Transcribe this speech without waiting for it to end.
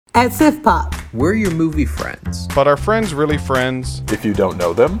At Sif Pop, we're your movie friends. But are friends really friends? If you don't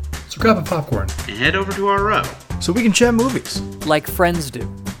know them. So grab a popcorn and head over to our row so we can chat movies. Like friends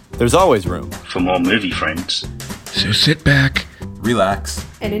do. There's always room for more movie friends. So sit back, relax,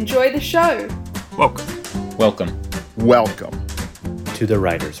 and enjoy the show. Welcome to the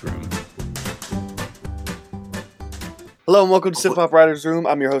writer's room. Hello and welcome to Sif Pop Writer's Room.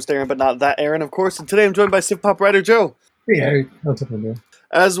 I'm your host Aaron, but not that Aaron, of course. And today I'm joined by Sif Pop writer Joe. Hey, what's up, man?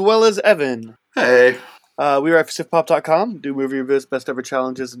 As well as Evan. Hey. We are at sifpop.com, do movie reviews, best ever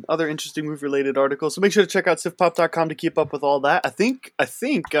challenges, and other interesting movie-related articles. So make sure to check out sifpop.com to keep up with all that. I think,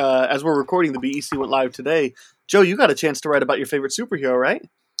 as we're recording, the BEC went live today. Joe, you got a chance to write about your favorite superhero, right?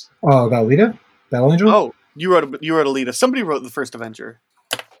 Oh, about Lita? Battle Angel? Oh, you wrote Alita. Somebody wrote the first Avenger.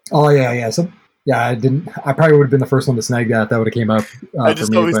 Oh, yeah. I didn't. I probably would have been the first one to snag that. That would have came up. I just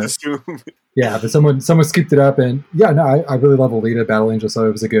for me, always but, assume. Yeah, but someone scooped it up, and yeah, no, I really love Alita, Battle Angel, so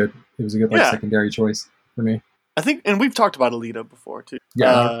it was a good secondary choice for me. I think, and we've talked about Alita before too.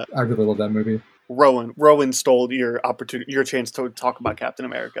 Yeah, I really love that movie. Rowan stole your chance to talk about Captain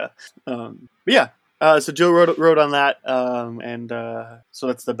America. But yeah. So Joe wrote on that, and so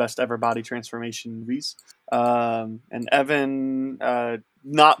that's the best ever body transformation movies. And Evan,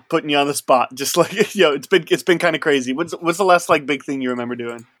 not putting you on the spot, just like it's been kind of crazy. What's the last big thing you remember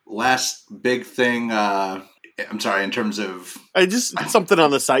doing? Last big thing. I'm sorry, in terms of just something on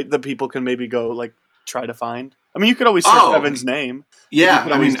the site that people can maybe go try to find. I mean, you could always search Evan's name. Yeah,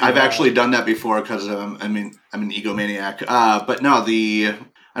 I mean, I've actually done that before because I'm an egomaniac. But no,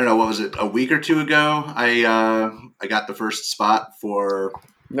 I don't know, what was it, a week or two ago, I got the first spot for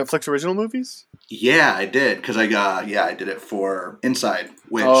Netflix original movies? Yeah, I did, because I did it for Inside,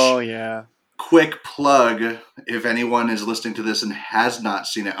 which... Oh, yeah. Quick plug, if anyone is listening to this and has not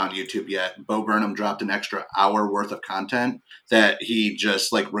seen it on YouTube yet, Bo Burnham dropped an extra hour worth of content that he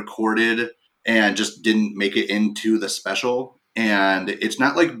just recorded and just didn't make it into the special. And it's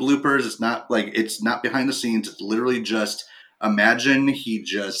not like bloopers, it's not behind the scenes, it's literally just... Imagine he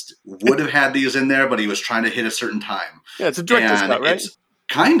just would have had these in there, but he was trying to hit a certain time. Yeah, it's a director's cut, right?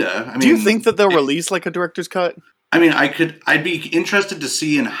 Kinda. I mean, do you think that they'll release a director's cut? I mean, I'd be interested to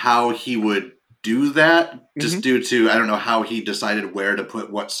see in how he would do that, just due to, I don't know how he decided where to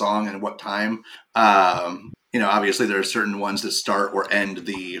put what song and what time. Obviously there are certain ones that start or end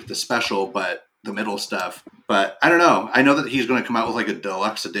the special, but the middle stuff. But I don't know. I know that he's going to come out with a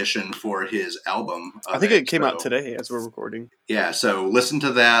deluxe edition for his album. I think it came out today as we're recording. Yeah, so listen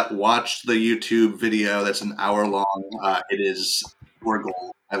to that. Watch the YouTube video. That's an hour long. It is pure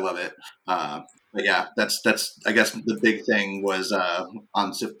gold. I love it. But yeah, that's I guess the big thing was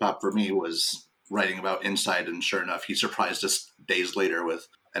on Sif Pop for me was writing about Inside, and sure enough, he surprised us days later with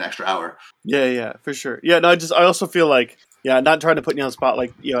an extra hour. Yeah, for sure. Yeah, no, I also feel not trying to put you on the spot.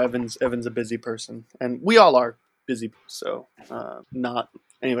 Evan's a busy person, and we all are busy. So,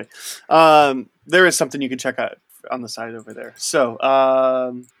 anyway. There is something you can check out on the side over there. So,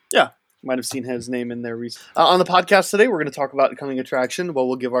 might have seen his name in there recently. On the podcast today, we're going to talk about the coming attraction.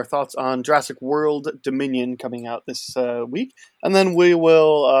 We'll give our thoughts on Jurassic World Dominion coming out this week, and then we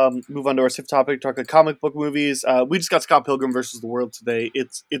will move on to our SIF topic, talk about comic book movies. We just got Scott Pilgrim versus the World today.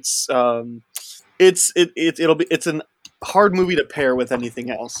 It's an hard movie to pair with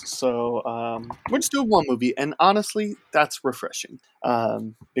anything else, so we're just doing one movie, and honestly, that's refreshing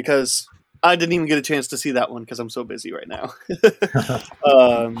because I didn't even get a chance to see that one because I'm so busy right now.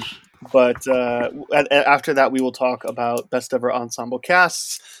 But after that, we will talk about best ever ensemble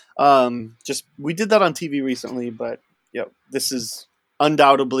casts. We did that on TV recently, but this is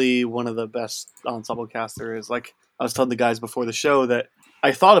undoubtedly one of the best ensemble casts there is. I was telling the guys before the show that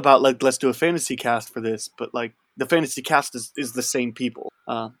I thought about let's do a fantasy cast for this, but the fantasy cast is the same people.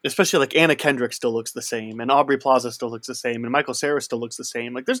 Especially Anna Kendrick still looks the same, and Aubrey Plaza still looks the same, and Michael Cera still looks the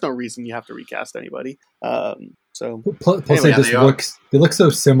same. There's no reason you have to recast anybody. Plus they look so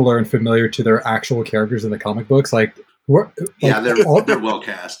similar and familiar to their actual characters in the comic books. They're well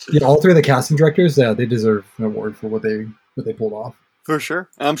cast. Yeah, all three of the casting directors, they deserve an award for what they pulled off. For sure.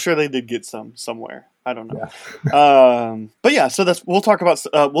 I'm sure they did get somewhere. I don't know. Yeah. But yeah, so we'll talk about,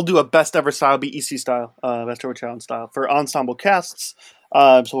 we'll do a best ever style, BEC style, best ever challenge style for ensemble casts.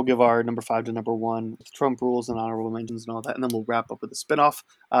 So we'll give our number 5 to number 1 with Trump rules and honorable mentions and all that, and then we'll wrap up with a spinoff,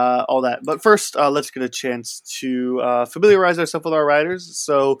 all that. But first, let's get a chance to familiarize ourselves with our writers.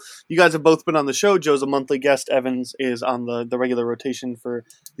 So you guys have both been on the show. Joe's a monthly guest. Evans is on the regular rotation for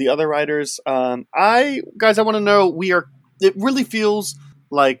the other writers. I want to know, it really feels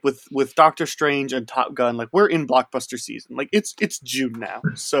like with Doctor Strange and Top Gun, we're in blockbuster season. It's June now,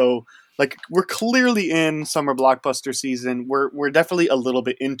 so Like, we're clearly in summer blockbuster season. We're definitely a little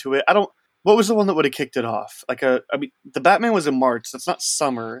bit into it. What was the one that would have kicked it off? The Batman was in March. That's not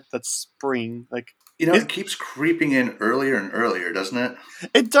summer. That's spring. Like, it keeps creeping in earlier and earlier, doesn't it?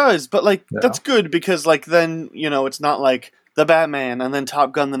 It does, but that's good because then it's not like the Batman and then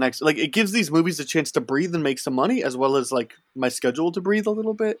Top Gun the next. Like, it gives these movies a chance to breathe and make some money, as well as like my schedule to breathe a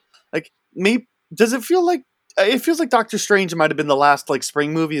little bit. Like, does it feel like? It feels like Doctor Strange might have been the last like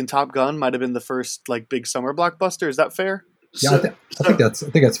spring movie, and Top Gun might have been the first like big summer blockbuster. Is that fair? Yeah, I think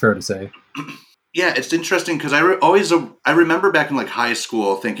that's fair to say. Yeah, it's interesting because I remember back in like high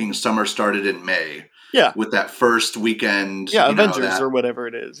school thinking summer started in May. Yeah, with that first weekend. Yeah, Avengers or whatever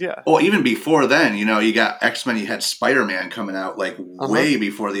it is. Yeah. Well, even before then, you got X-Men. You had Spider-Man coming out like way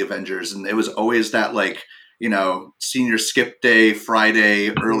before the Avengers, and it was always that like senior skip day,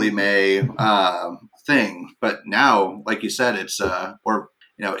 Friday, early May thing. But now, like you said, it's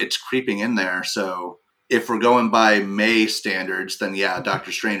it's creeping in there. So if we're going by May standards, then yeah,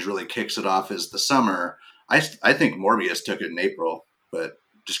 Doctor Strange really kicks it off as the summer. I think Morbius took it in April, but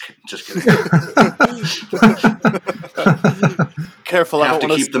just kidding. Careful, I have to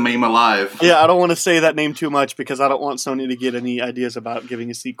keep the meme alive. Yeah, I don't want to say that name too much because I don't want Sony to get any ideas about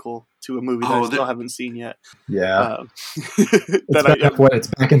giving a sequel to a movie that I still haven't seen yet. Yeah, it's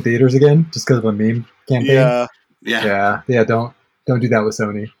back in theaters again just because of a meme campaign. Yeah. Don't do that with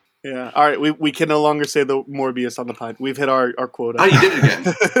Sony. Yeah. All right. We can no longer say the Morbius on the pod. We've hit our quota. Oh, you did it again.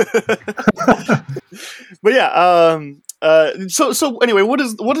 But yeah. So anyway, what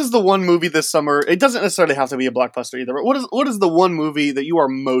is the one movie this summer? It doesn't necessarily have to be a blockbuster either. But what is the one movie that you are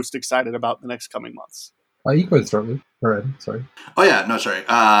most excited about the next coming months? You go ahead and start with. All right. Sorry. Oh yeah. No, sorry.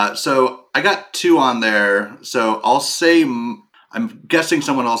 So I got two on there. So I'll say. I'm guessing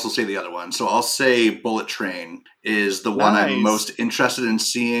someone else will say the other one. So I'll say Bullet Train is the one I'm most interested in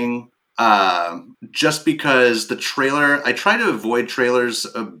seeing. Just because the trailer, I try to avoid trailers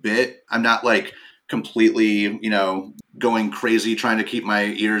a bit. I'm not like completely, going crazy trying to keep my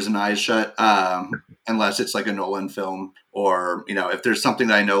ears and eyes shut. Unless it's like a Nolan film or, if there's something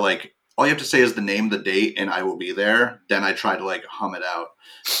that I know, like all you have to say is the name, the date, and I will be there. Then I try to like hum it out.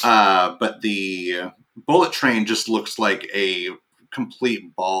 But the Bullet Train just looks like a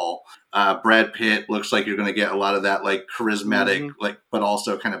complete ball. Brad Pitt looks like you're going to get a lot of that like charismatic, but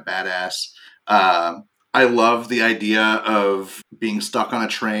also kind of badass. I love the idea of being stuck on a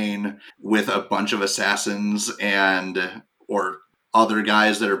train with a bunch of assassins or other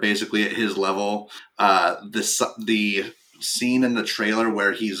guys that are basically at his level. The scene in the trailer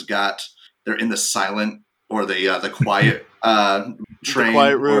where they're in the silent or the quiet train, the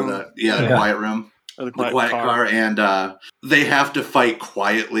quiet room. The quiet room. The quiet car, and they have to fight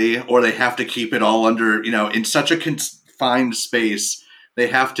quietly, or they have to keep it all under, in such a confined space. They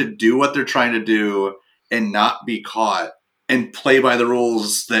have to do what they're trying to do and not be caught and play by the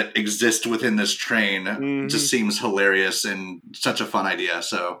rules that exist within this train. Just seems hilarious and such a fun idea.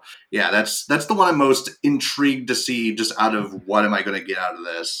 So yeah, that's the one I'm most intrigued to see, just out of what am I going to get out of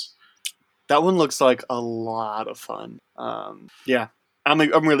this. That one looks like a lot of fun. Yeah. I'm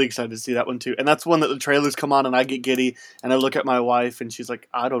really excited to see that one too. And that's one that the trailers come on and I get giddy and I look at my wife and she's like,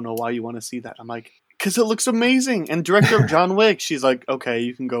 I don't know why you want to see that. I'm like, because it looks amazing. And director of John Wick, she's like, okay,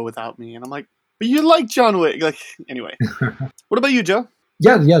 you can go without me. And I'm like, but you like John Wick. Like, anyway. What about you, Joe?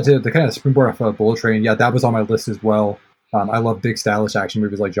 Yeah, to kind of springboard off of Bullet Train, yeah, that was on my list as well. I love big stylish action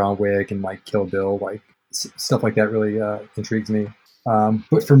movies like John Wick and like Kill Bill, like stuff like that really intrigues me.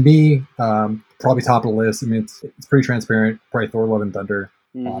 But for me, probably top of the list. I mean, it's pretty transparent. Probably Thor: Love and Thunder.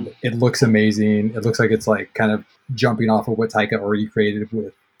 It looks amazing. It looks like it's like kind of jumping off of what Taika already created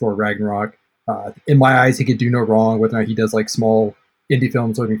with Thor: Ragnarok. In my eyes, he could do no wrong. Whether or not he does like small indie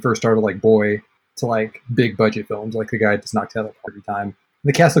films when he first started, like Boy, to like big budget films, like the guy just knocked out every time. And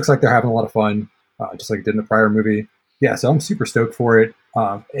the cast looks like they're having a lot of fun, just like it did in the prior movie. Yeah, so I'm super stoked for it.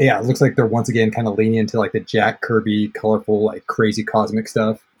 Yeah, it looks like they're once again kind of leaning into like the Jack Kirby, colorful, like crazy cosmic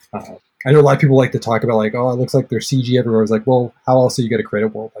stuff. I know a lot of people like to talk about like, oh, it looks like there's CG everywhere. It's like, well, how else are you going to create a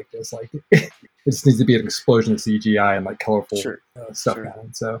world like this? Like, it just needs to be an explosion of CGI and like colorful stuff now.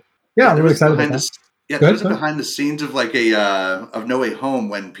 And so, yeah, I'm really excited about that. Yeah, there's behind the scenes of like of No Way Home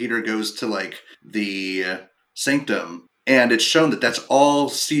when Peter goes to like the Sanctum. And it's shown that that's all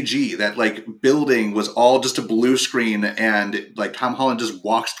CG. That like building was all just a blue screen, and like Tom Holland just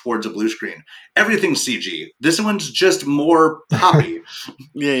walks towards a blue screen. Everything's CG. This one's just more poppy.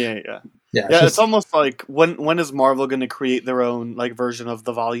 Yeah. It's almost like when is Marvel going to create their own like version of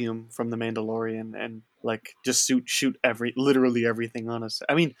the volume from The Mandalorian and like just shoot literally everything on us?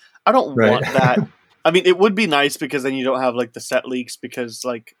 I mean, I don't want that. I mean, it would be nice because then you don't have like the set leaks because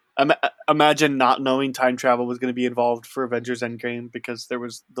like imagine not knowing time travel was going to be involved for Avengers Endgame because there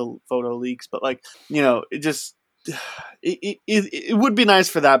was the photo leaks. But like, it just it would be nice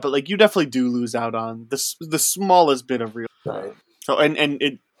for that. But like, you definitely do lose out on the smallest bit of real. Right. So and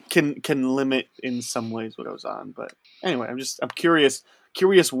it can limit in some ways what goes on. But anyway, I'm curious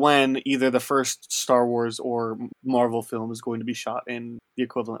when either the first Star Wars or Marvel film is going to be shot in the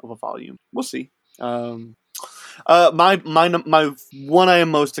equivalent of a volume. We'll see. My one I am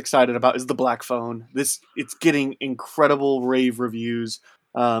most excited about is The Black Phone. It's getting incredible rave reviews.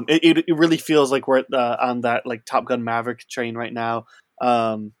 It really feels like we're on that like Top Gun Maverick train right now.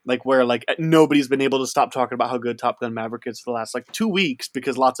 Like where like nobody's been able to stop talking about how good Top Gun Maverick is for the last like 2 weeks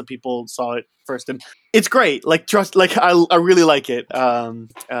because lots of people saw it first, and it's great. Like I really like it.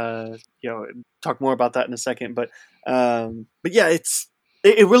 Talk more about that in a second, but yeah,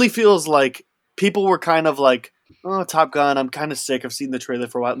 it really feels like people were kind of like, oh, Top Gun, I'm kind of sick. I've seen the trailer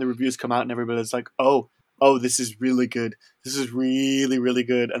for a while, and the reviews come out, and everybody's like, oh, this is really good. This is really, really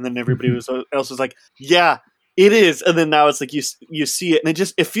good. And then everybody else was like, yeah, it is. And then now it's like you see it, and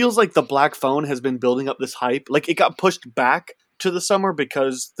it feels like The Black Phone has been building up this hype. Like it got pushed back to the summer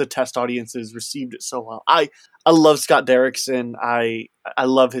because the test audiences received it so well. I love Scott Derrickson. I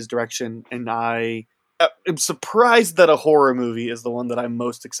love his direction, and I am surprised that a horror movie is the one that I'm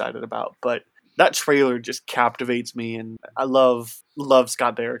most excited about. But that trailer just captivates me, and I love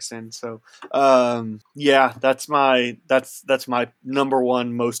Scott Derrickson. So, yeah, that's my number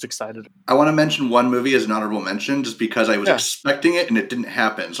one most excited. I want to mention one movie as an honorable mention, just because I was expecting it and it didn't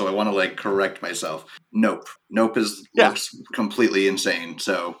happen. So I want to like correct myself. Nope looks completely insane.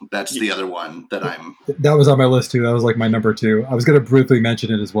 So that's the other one that I'm. That was on my list too. That was like my number 2. I was gonna briefly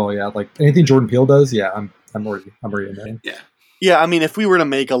mention it as well. Yeah, like anything Jordan Peele does. Yeah, I'm already in there. Yeah. Yeah, I mean, if we were to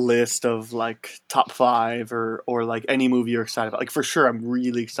make a list of like top 5 or like any movie you're excited about, like for sure, I'm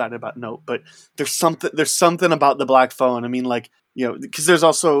really excited about Nope. But there's something about The Black Phone. I mean, like because there's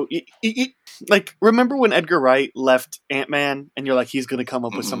also like remember when Edgar Wright left Ant-Man, and you're like he's gonna come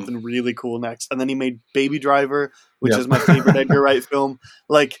up with something really cool next, and then he made Baby Driver, which is my favorite Edgar Wright film.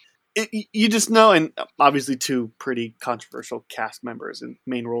 Like you just know, and obviously 2 pretty controversial cast members and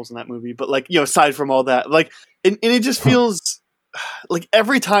main roles in that movie. But like aside from all that, like and it just feels. Like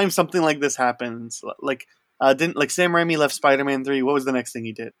every time something like this happens, like didn't like Sam Raimi left Spider-Man 3. What was the next thing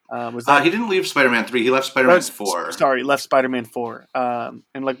he did? Was that he didn't leave Spider-Man 3? He left Spider-Man 4. Sorry, left Spider-Man 4.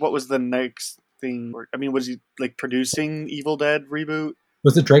 And like what was the next thing? I mean, was he like producing Evil Dead reboot?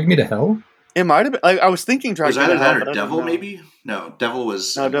 Was it Drag Me to Hell? It might have been. I was thinking Drag Me to Hell. Was either that or Devil? Maybe no. Devil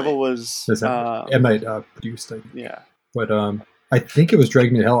was. No, Devil was. M. Night produced it. Yeah, but I think it was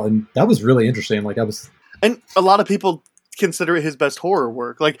Drag Me to Hell, and that was really interesting. Like and a lot of people consider it his best horror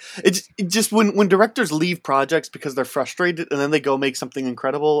work. Like it just when directors leave projects because they're frustrated and then they go make something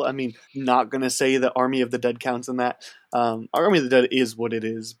incredible. I mean, not gonna say that Army of the Dead counts in that. Army of the Dead is what it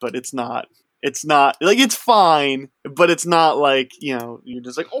is, but it's not like it's fine, but it's not like you're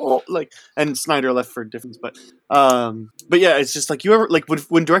just like and Snyder left for difference, but yeah, it's just like you ever like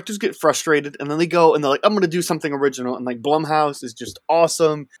when directors get frustrated and then they go and they're like I'm gonna do something original, and like Blumhouse is just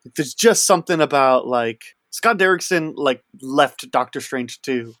awesome. There's just something about like Scott Derrickson like left Doctor Strange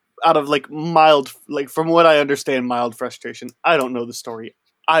 2 out of like mild, like from what I understand, mild frustration. I don't know the story.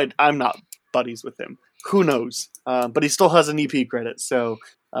 I'm not buddies with him. Who knows? But he still has an EP credit. So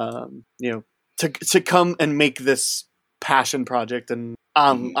to come and make this passion project, and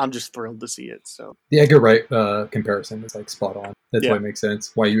I'm just thrilled to see it. So the Edgar Wright comparison is like spot on. That's why it makes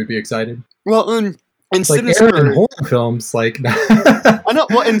sense. Why you would be excited. Well, and Sinister, like in horror films, like I know.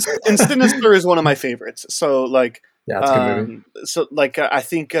 Well, and Sinister is one of my favorites. So like, yeah, it's a good movie. So like, I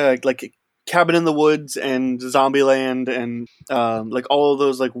think like Cabin in the Woods and Zombieland and like all of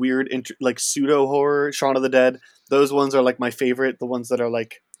those like weird like pseudo horror, Shaun of the Dead. Those ones are like my favorite. The ones that are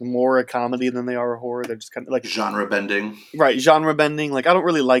like more a comedy than they are a horror. They're just kind of like genre bending. Right, genre bending. Like I don't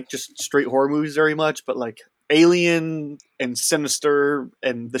really like just straight horror movies very much, but like Alien and Sinister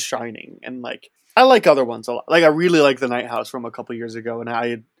and The Shining and like. I like other ones a lot. Like I really like The Night House from a couple years ago, and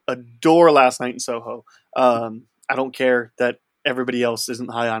I adore Last Night in Soho. I don't care that everybody else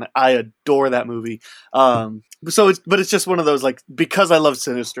isn't high on it. I adore that movie. But it's just one of those like because I love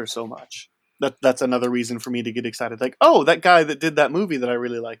Sinister so much. That's another reason for me to get excited. Like, oh, that guy that did that movie that I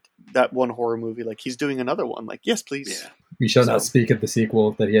really liked, that one horror movie, like he's doing another one. Like, yes, please. Yeah. We shall not speak of the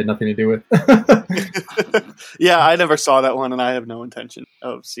sequel that he had nothing to do with. Yeah, I never saw that one, and I have no intention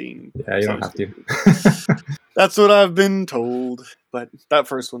of seeing. Yeah, you don't have to. That's what I've been told. But that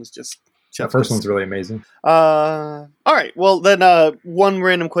first one is just The first one's really amazing. All right. Well, then one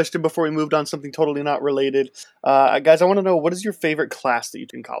random question before we moved on, something totally not related. Guys, I want to know, what is your favorite class that you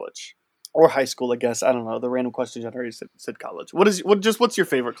took in college? Or high school, I guess. I don't know. The random question generator said college. What's your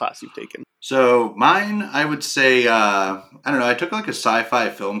favorite class you've taken? So mine, I would say, I don't know. I took like a sci-fi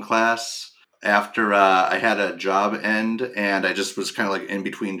film class after I had a job end, and I just was kind of like in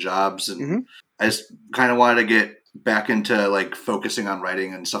between jobs, and I just kind of wanted to get back into like focusing on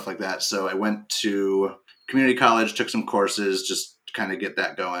writing and stuff like that. So I went to community college, took some courses, just to kind of get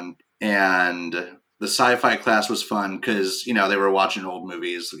that going. And the sci-fi class was fun because, you know, they were watching old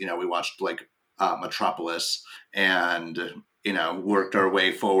movies. You know, we watched like Metropolis and, you know, worked our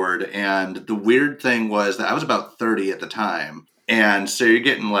way forward. And the weird thing was that I was about 30 at the time. And so you're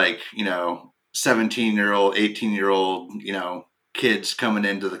getting like, you know, 17-year-old, 18-year-old, you know, kids coming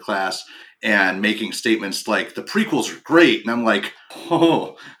into the class and making statements like the prequels are great, and I'm like,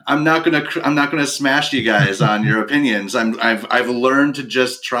 oh, I'm not gonna smash you guys on your opinions. I've learned to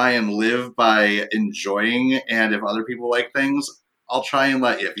just try and live by enjoying, and if other people like things, I'll try and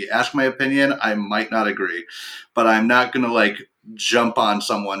let you. If you ask my opinion, I might not agree, but I'm not gonna like jump on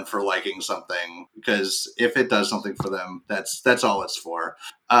someone for liking something, because if it does something for them, that's all it's for.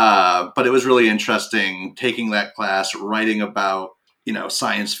 But it was really interesting taking that class, writing about, you know,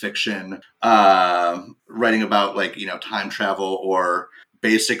 science fiction, writing about like, you know, time travel, or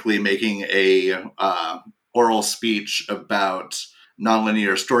basically making a oral speech about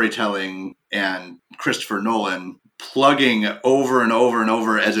nonlinear storytelling and Christopher Nolan, plugging over and over and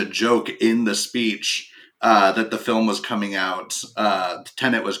over as a joke in the speech that the film was coming out,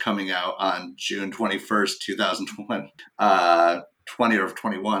 Tenet was coming out on June 21st, 2020, 20 or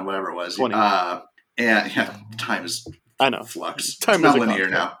 21, whatever it was. 20. And yeah, time is... I know. Flux. Time it's is non-linear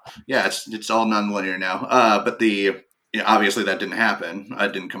now. Yeah, it's all non-linear now. But obviously that didn't happen.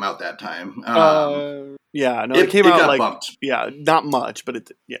 It didn't come out that time. Yeah, no, it came out got like bumped. Yeah, not much,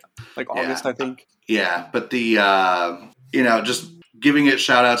 but like August, I think. Yeah, but the you know, just giving it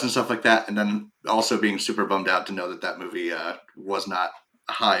shout outs and stuff like that, and then also being super bummed out to know that movie was not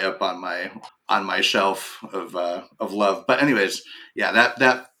high up on my shelf of love. But anyways, yeah,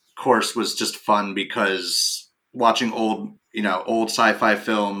 that course was just fun because watching old sci-fi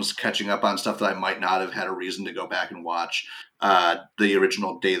films, catching up on stuff that I might not have had a reason to go back and watch. The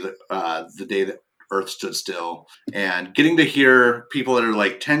original the day that Earth stood still, and getting to hear people that are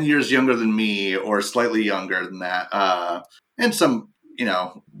like 10 years younger than me or slightly younger than that, and some, you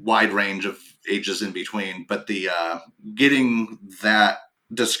know, wide range of ages in between. But the getting that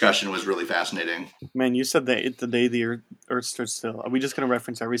discussion was really fascinating. Man, you said that the day the Earth stood still. Are we just going to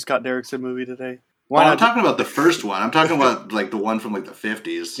reference every Scott Derrickson movie today? I'm talking about the first one. I'm talking about like the one from like the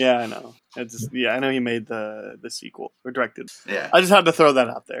 50s. Yeah, I know. I know he made the sequel or directed. Yeah, I just had to throw that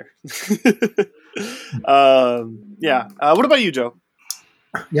out there. Yeah. What about you, Joe?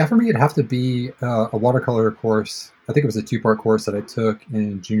 Yeah, for me, it'd have to be a watercolor course. I think it was a 2-part course that I took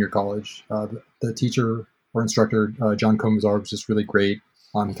in junior college. The teacher or instructor, John Comazar, was just really great.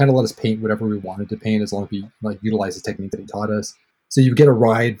 He kind of let us paint whatever we wanted to paint as long as we like utilize the technique that he taught us. So you get a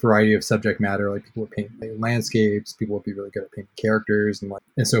wide variety of subject matter. Like people would paint like, landscapes, people would be really good at painting characters and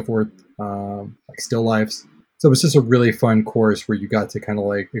so forth, like still lifes. So it was just a really fun course where you got to kind of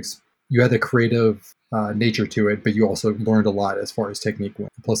like you had the creative nature to it, but you also learned a lot as far as technique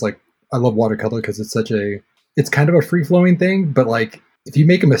went. Plus, like I love watercolor because it's kind of a free flowing thing, but like if you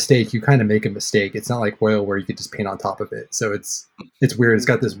make a mistake, you kind of make a mistake. It's not like oil where you could just paint on top of it. So it's weird. It's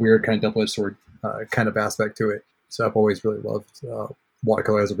got this weird kind of double-edged sword kind of aspect to it. So I've always really loved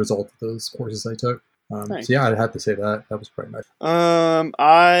watercolor as a result of those courses I took. Nice. So yeah, I'd have to say that was quite nice.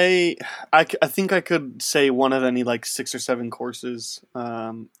 I think I could say one of any like 6 or 7 courses.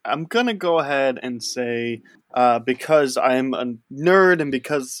 I'm gonna go ahead and say because I'm a nerd and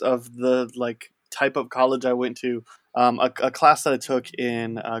because of the like type of college I went to, a class that I took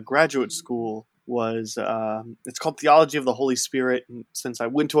in graduate school was it's called Theology of the Holy Spirit. And since I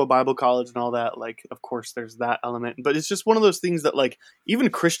went to a Bible college and all that, like of course there's that element, but it's just one of those things that like even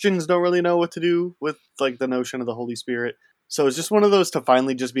Christians don't really know what to do with like the notion of the Holy Spirit. So it's just one of those to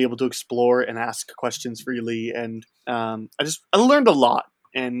finally just be able to explore and ask questions freely, and I learned a lot,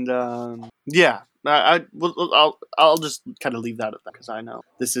 and yeah. I'll just kind of leave that at that because I know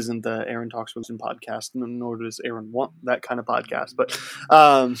this isn't the Aaron Talks Wisdom podcast, nor does Aaron want that kind of podcast. But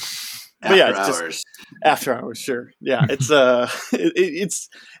But yeah, After it's just hours. after hours. Sure, yeah. It's it's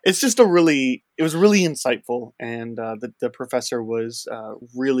just it was really insightful, and the professor was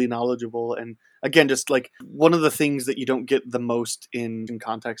really knowledgeable, and again, just like one of the things that you don't get the most in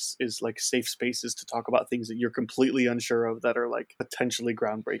context is like safe spaces to talk about things that you're completely unsure of that are like potentially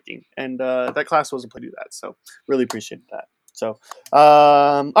groundbreaking, and that class was able to do that. So really appreciated that. So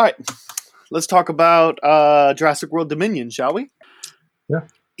all right, let's talk about Jurassic World Dominion, shall we?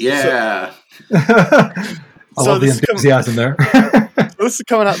 Yeah. I love the enthusiasm there. This is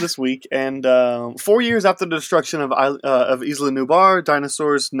coming out this week, and 4 years after the destruction of Isla Nublar,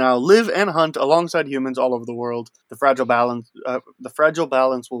 dinosaurs now live and hunt alongside humans all over the world. The fragile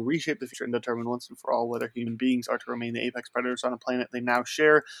balance will reshape the future and determine once and for all whether human beings are to remain the apex predators on a planet they now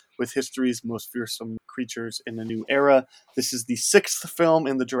share with history's most fearsome creatures in a new era. This is the 6th film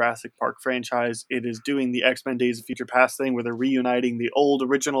in the Jurassic Park franchise. It is doing the X-Men Days of Future Past thing, where they're reuniting the old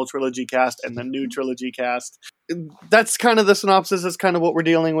original trilogy cast and the new trilogy cast. That's kind of the synopsis. That's kind of what we're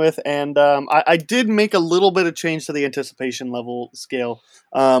dealing with. And I did make a little bit of change to the anticipation level scale.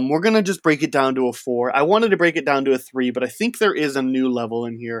 We're going to just break it down to a 4. I wanted to break it down to a 3, but I think there is a new level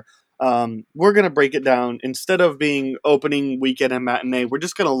in here. We're going to break it down. Instead of being opening weekend and matinee, we're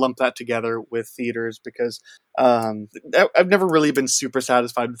just going to lump that together with theaters, because I've never really been super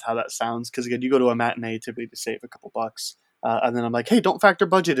satisfied with how that sounds. Because again, you go to a matinee typically to save a couple bucks. And then I'm like, hey, don't factor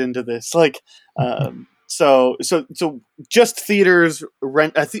budget into this. Like, So just theaters,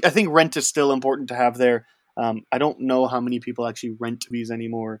 rent. I think rent is still important to have there. I don't know how many people actually rent these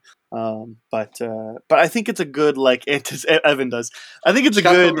anymore. But I think it's a good, like, Evan does. I think it's a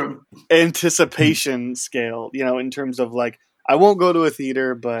good anticipation scale, in terms of like, I won't go to a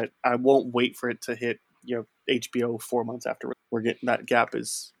theater, but I won't wait for it to hit, HBO 4 months after we're getting that gap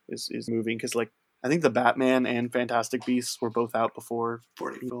is moving. Cause like, I think the Batman and Fantastic Beasts were both out before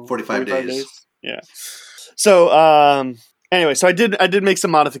 45 days. Yeah. So, anyway, so I did make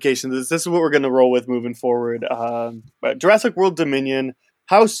some modifications. This is what we're going to roll with moving forward. But Jurassic World Dominion,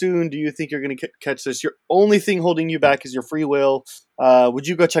 how soon do you think you're going to catch this? Your only thing holding you back is your free will. Would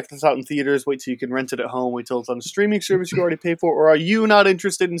you go check this out in theaters? Wait till you can rent it at home? Wait till it's on a streaming service you already pay for? Or are you not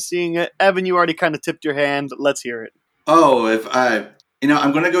interested in seeing it? Evan, you already kind of tipped your hand. Let's hear it. Oh,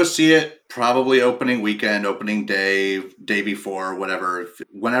 I'm going to go see it probably opening weekend, opening day before, whatever,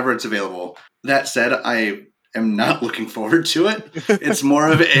 whenever it's available. That said, I am not looking forward to it. It's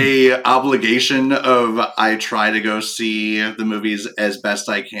more of a obligation of I try to go see the movies as best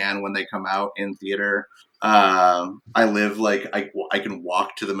I can when they come out in theater. I live like I can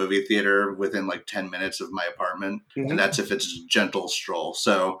walk to the movie theater within like 10 minutes of my apartment, and that's if it's a gentle stroll.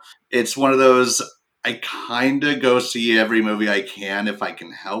 So it's one of those, I kind of go see every movie I can if I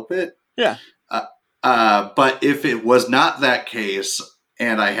can help it. Yeah. But if it was not that case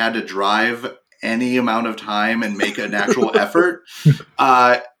and I had to drive any amount of time and make an actual effort,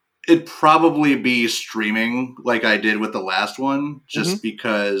 it'd probably be streaming like I did with the last one, just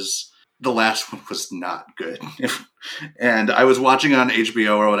because the last one was not good. And I was watching on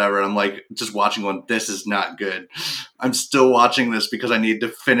HBO or whatever, and I'm like, just watching one, this is not good. I'm still watching this because I need to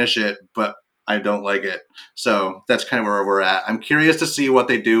finish it, but I don't like it. So that's kind of where we're at. I'm curious to see what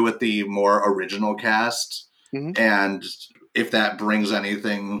they do with the more original cast and if that brings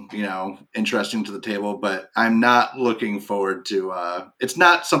anything, interesting to the table. But I'm not looking forward to it's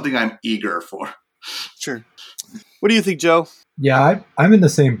not something I'm eager for. Sure. What do you think, Joe? Yeah, I'm in the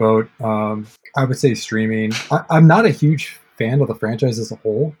same boat. I would say streaming. I'm not a huge fan of the franchise as a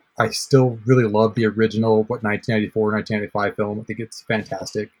whole. I still really love the original, 1994, 1995 film. I think it's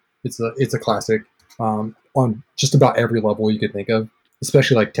fantastic. It's a classic on just about every level you could think of,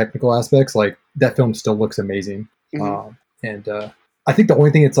 especially like technical aspects. Like that film still looks amazing. And I think the only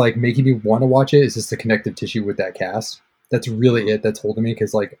thing that's like making me want to watch it is just the connective tissue with that cast. That's really it that's holding me,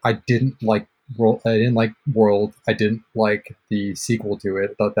 because like I didn't like World. I didn't like the sequel to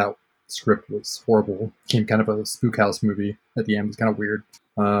it. I thought that script was horrible. It became kind of a spook house movie at the end. It was kind of weird.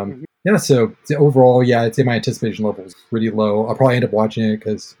 Yeah, so overall, I'd say my anticipation level is pretty low. I'll probably end up watching it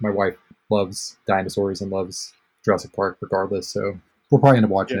because my wife loves dinosaurs and loves Jurassic Park regardless. So we'll probably end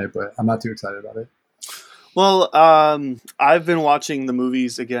up watching it, but I'm not too excited about it. Well, I've been watching the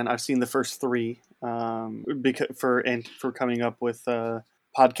movies again. I've seen the first 3 for coming up with a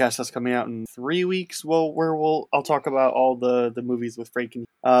podcast that's coming out in 3 weeks. Well, I'll talk about all the movies with Franken.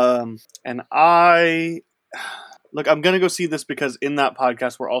 And I'm gonna go see this because in that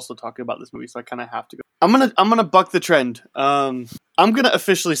podcast we're also talking about this movie, so I kind of have to go. I'm gonna buck the trend. I'm gonna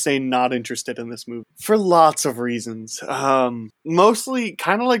officially say not interested in this movie for lots of reasons. Mostly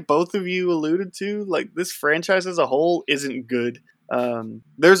kind of like both of you alluded to, like this franchise as a whole isn't good.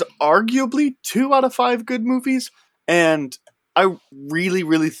 There's arguably 2 out of 5 good movies, and I really,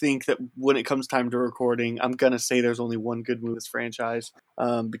 really think that when it comes time to recording, I'm going to say there's only one good movie in this franchise,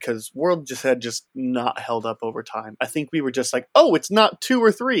 because World had not held up over time. I think we were just like, oh, it's not 2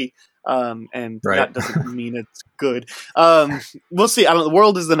 or 3. And that doesn't mean it's good. We'll see. The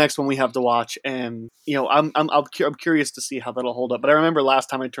World is the next one we have to watch, and I'm curious to see how that'll hold up. But I remember last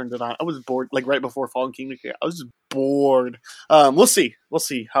time I turned it on, I was bored. Like right before Fallen Kingdom, I was just bored. We'll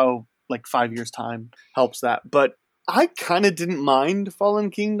see how 5 years time helps that. But I kind of didn't mind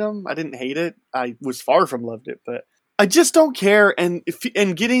Fallen Kingdom. I didn't hate it. I was far from loved it, but I just don't care. And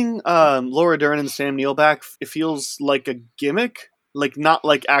getting Laura Dern and Sam Neill back, it feels like a gimmick. Not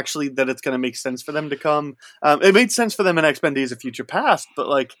actually that it's going to make sense for them to come. It made sense for them in X-Men Days of Future Past,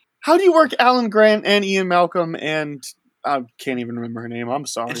 but how do you work Alan Grant and Ian Malcolm and I can't even remember her name. I'm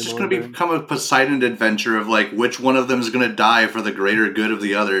sorry. It's just going to become a Poseidon adventure of which one of them is going to die for the greater good of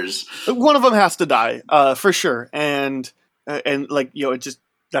the others. One of them has to die, for sure. And it just,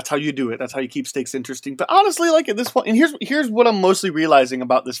 that's how you do it. That's how you keep stakes interesting. But honestly, at this point, and here's what I'm mostly realizing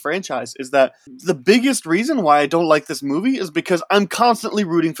about this franchise is that the biggest reason why I don't like this movie is because I'm constantly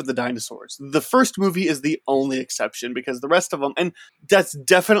rooting for the dinosaurs. The first movie is the only exception because the rest of them, and that's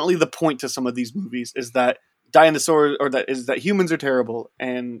definitely the point to some of these movies, is that dinosaurs, or that humans are terrible.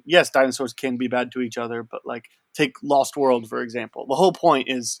 And yes, dinosaurs can be bad to each other, but take Lost World, for example. The whole point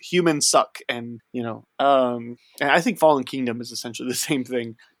is humans suck, and and I think Fallen Kingdom is essentially the same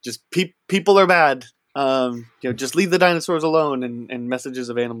thing. Just people are bad. Just leave the dinosaurs alone, and messages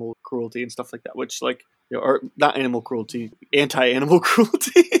of animal cruelty and stuff like that, which or not animal cruelty, anti-animal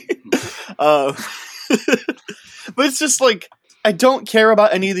cruelty. But it's just I don't care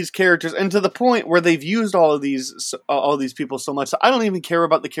about any of these characters, and to the point where they've used all these people so much, I don't even care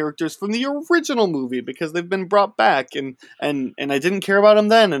about the characters from the original movie because they've been brought back, and I didn't care about them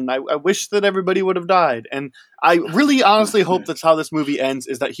then, and I wish that everybody would have died. And I really honestly hope that's how this movie ends,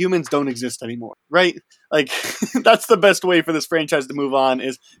 is that humans don't exist anymore, right? That's the best way for this franchise to move on,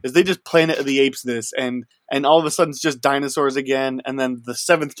 is they just Planet of the Apes this, and all of a sudden it's just dinosaurs again, and then the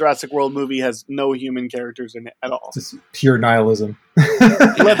 7th Jurassic World movie has no human characters in it at all. Just pure nihilism.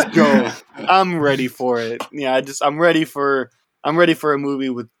 Let's go. I'm ready for it. Yeah, I'm ready for a movie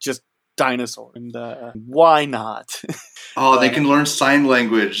with just dinosaurs, and why not? Oh, they can learn sign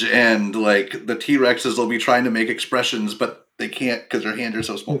language, and the T-Rexes will be trying to make expressions, but they can't because their hands are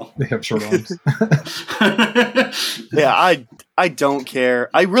so small. They have short arms. Yeah, I don't care.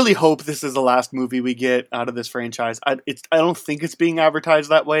 I really hope this is the last movie we get out of this franchise. I don't think it's being advertised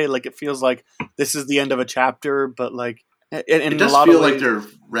that way. It feels like this is the end of a chapter, but it does feel like they're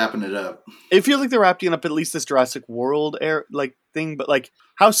wrapping it up. It feels like they're wrapping up at least this Jurassic World thing, but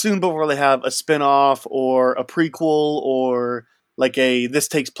how soon before they have a spin-off or a prequel or this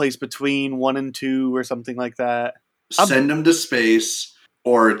takes place between 1 and 2 or something like that? Send them to space,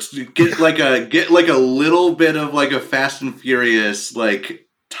 or get a little bit of a Fast and Furious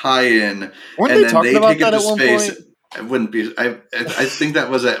tie-in, Weren't and they talking about that at one point? It wouldn't be. I think that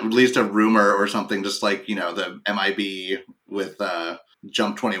was at least a rumor or something, just the MIB with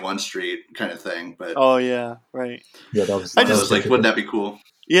Jump 21 Street kind of thing. But oh yeah, right. Yeah, that was. I was wouldn't that be cool?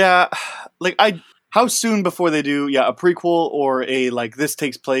 Yeah, how soon before they do a prequel or a this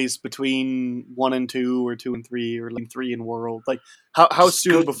takes place between 1 and 2 or 2 and 3 or 3 in World? How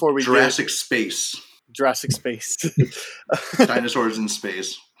soon before we Jurassic get Space? Jurassic Space. Dinosaurs in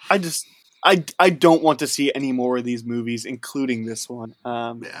space. I don't want to see any more of these movies, including this one.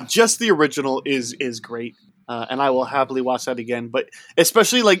 Just the original is great. And I will happily watch that again. But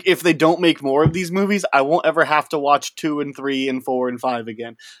especially if they don't make more of these movies, I won't ever have to watch 2 and 3 and 4 and 5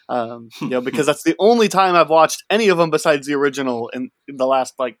 again. Because that's the only time I've watched any of them besides the original in the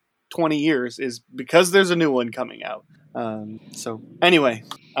last 20 years, is because there's a new one coming out. So anyway,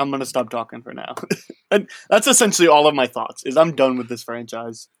 I'm going to stop talking for now. And that's essentially all of my thoughts, is I'm done with this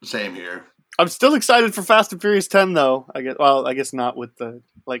franchise. Same here. I'm still excited for Fast and Furious 10 though. I guess not with the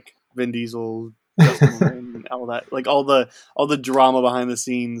Vin Diesel, and all that, all the drama behind the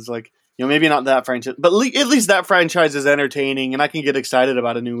scenes, maybe not that franchise, but at least that franchise is entertaining, and I can get excited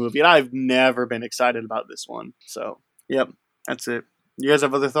about a new movie. And I've never been excited about this one. So, yep, that's it. You guys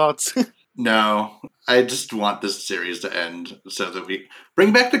have other thoughts? No, I just want this series to end so that we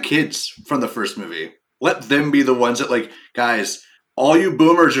bring back the kids from the first movie. Let them be the ones that guys, all you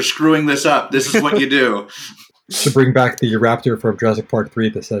boomers are screwing this up. This is what you do. To bring back the raptor from Jurassic Park 3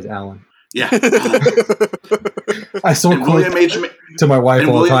 that says Alan. Yeah. I still quote to my wife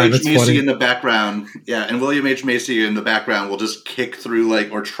all the time. It's Macy funny. In the background. Yeah, and William H. Macy in the background will just kick through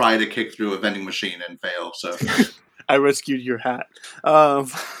or try to kick through a vending machine and fail. So I rescued your hat.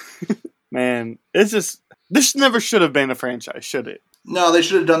 Man, it's just this never should have been a franchise, should it? No, they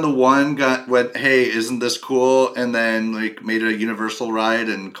should have done the one. Went, hey, isn't this cool? And then like made it a universal ride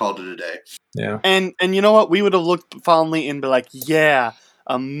and called it a day. Yeah. And you know what? We would have looked fondly and be like, yeah,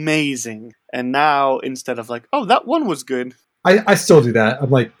 amazing. And now instead of like, oh, that one was good. I still do that.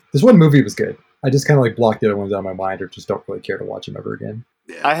 I'm like, this one movie was good. I just kind of like block the other ones out of my mind, or just don't really care to watch them ever again.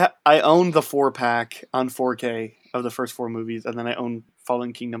 Yeah. I owned the 4-pack on 4K of the first 4 movies, and then I owned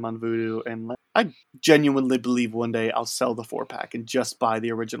Fallen Kingdom on Vudu, and I genuinely believe one day I'll sell the 4-pack and just buy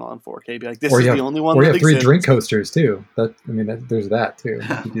the original on 4K. Be like, this is the only one. Or you that have 3 exists. drink coasters too. There's that too.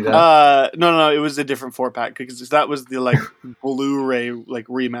 You do that. No, it was a different 4-pack because that was the like Blu-ray like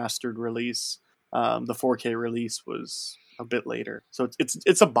remastered release. The 4K release was a bit later, so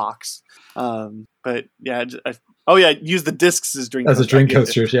it's a box. But yeah, use the discs as drink as a drink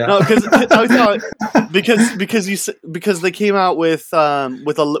coasters. Yeah, no, because I thought because they came out with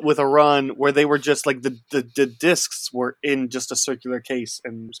a run where they were just like the discs were in just a circular case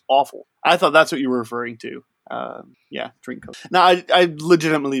and it was awful. I thought that's what you were referring to. Drink coasters. Now I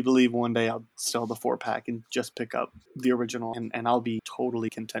legitimately believe one day I'll sell the 4-pack and just pick up the original, and I'll be totally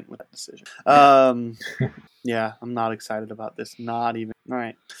content with that decision. Yeah, I'm not excited about this. Not even. All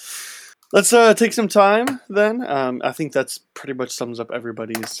right. Let's take some time then. I think that's pretty much sums up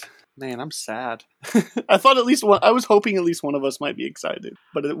everybody's. Man, I'm sad. I thought I was hoping at least one of us might be excited,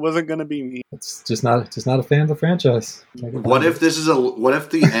 but it wasn't going to be me. It's just not a fan of the franchise. What if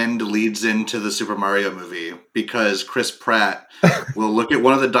the end leads into the Super Mario movie, because Chris Pratt will look at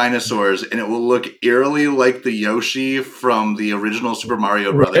one of the dinosaurs and it will look eerily like the Yoshi from the original Super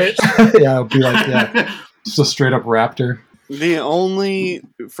Mario Brothers. Yeah, it'll be like just a straight up raptor. The only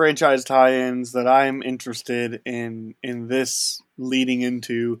franchise tie-ins that I'm interested in this leading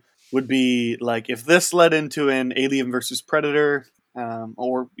into would be like if this led into an Alien versus Predator,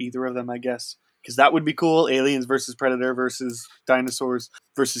 or either of them, I guess, because that would be cool. Aliens versus Predator versus dinosaurs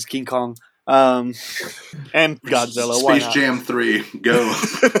versus King Kong, and Godzilla. Space Jam 3, go.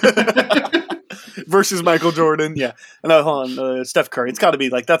 Versus Michael Jordan, yeah. No, hold on, Steph Curry. It's got to be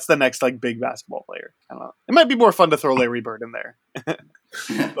like that's the next like big basketball player. I don't know. It might be more fun to throw Larry Bird in there,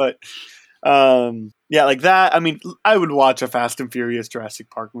 but like that. I mean, I would watch a Fast and Furious Jurassic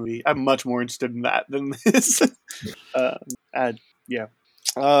Park movie. I'm much more interested in that than this.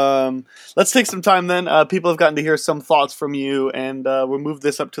 Let's take some time then. People have gotten to hear some thoughts from you, and we'll move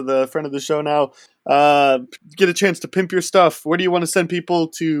this up to the front of the show now. Get a chance to pimp your stuff. Where do you want to send people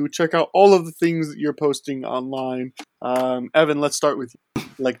to check out all of the things that you're posting online? Evan, let's start with you.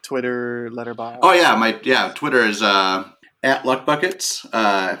 Like Twitter, Letterboxd. Oh yeah, Twitter is at Luckbuckets.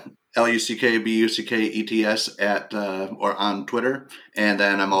 LUCKBUCKETS at or on Twitter, and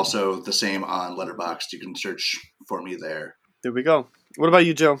then I'm also the same on Letterboxd. You can search for me there. There we go. What about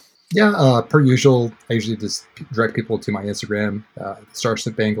you, Joe? Yeah, per usual, I usually just direct people to my Instagram,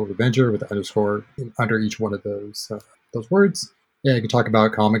 Starship Bangled Avenger with _ under each one of those words. Yeah, you can talk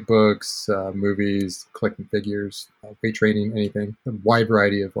about comic books, movies, collecting figures, weight training, anything. A wide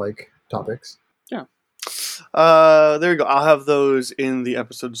variety of topics. Yeah. There you go. I'll have those in the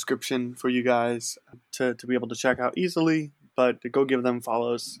episode description for you guys to be able to check out easily. But go give them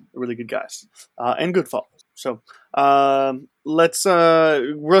follows. They're really good guys and good follows. So let's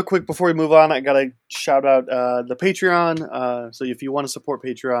real quick before we move on, I gotta shout out the Patreon. So if you want to support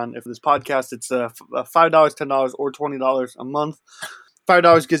Patreon, if this podcast, it's $5, $10, or $20 a month.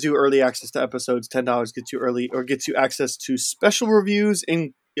 $5 gives you early access to episodes. $10 gets you access to special reviews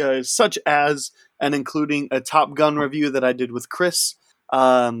in such as and including a Top Gun review that I did with Chris.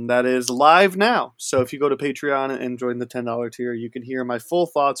 That is live now. So if you go to Patreon and join the $10 tier, you can hear my full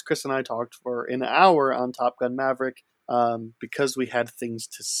thoughts. Chris and I talked for an hour on Top Gun Maverick because we had things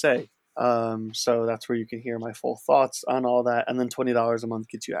to say. So that's where you can hear my full thoughts on all that. And then $20 a month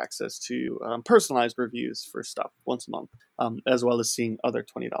gets you access to personalized reviews for stuff once a month, as well as seeing other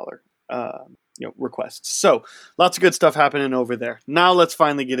 $20 requests. So lots of good stuff happening over there. Now let's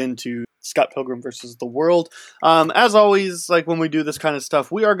finally get into Scott Pilgrim versus the World. As always, when we do this kind of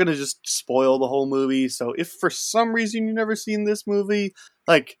stuff, we are going to just spoil the whole movie. So if for some reason you've never seen this movie,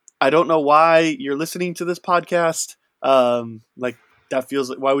 I don't know why you're listening to this podcast. That feels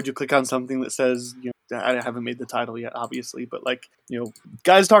like, why would you click on something that says, I haven't made the title yet, obviously, but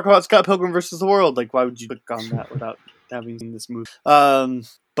guys talk about Scott Pilgrim versus the World. Why would you click on that without having seen this movie?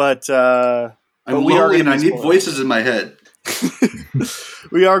 I'm we are lonely and gonna I be need spoiled. voices in my head.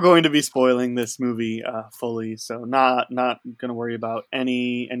 We are going to be spoiling this movie fully, so not going to worry about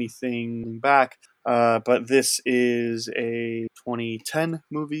anything back. But this is a 2010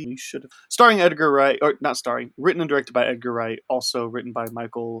 movie. We should have starring Edgar Wright, or not starring, written and directed by Edgar Wright, also written by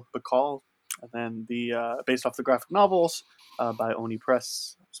Michael Bacall, and then the based off the graphic novels by Oni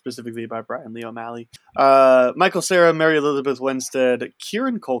Press, specifically by Brian Lee O'Malley. Michael Cera, Mary Elizabeth Winstead,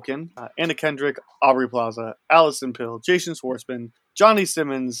 Kieran Culkin, Anna Kendrick, Aubrey Plaza, Allison Pill, Jason Schwartzman, Johnny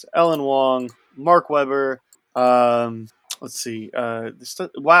Simmons, Ellen Wong, Mark Webber. Let's see.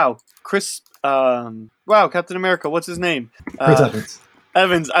 Chris. Captain America. What's his name? Chris Evans.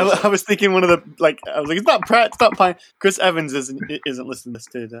 Evans. I was thinking one of the I was like, it's not Pratt. It's not Pine. Chris Evans isn't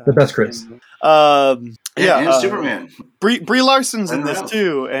listed. The best Chris. And Superman. Brie Larson's in Brandon this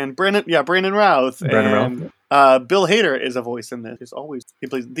too, and Brandon Routh. Brandon Routh. Bill Hader is a voice in this. He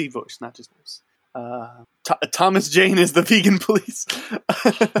plays the voice, not just voice. Thomas Jane is the vegan police.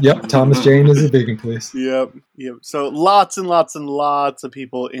 Yep, Thomas Jane is the vegan police. Yep. So lots and lots and lots of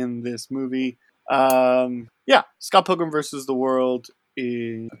people in this movie. Scott Pilgrim vs. the World.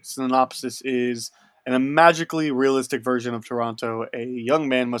 Synopsis is: in a magically realistic version of Toronto, a young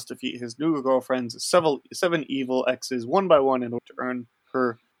man must defeat his new girlfriend's seven evil exes one by one in order to earn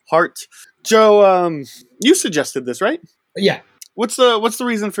her heart. Joe, you suggested this, right? Yeah. What's the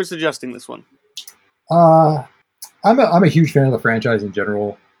reason for suggesting this one? I'm a huge fan of the franchise in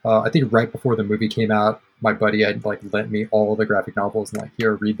general. I think right before the movie came out, my buddy had lent me all the graphic novels and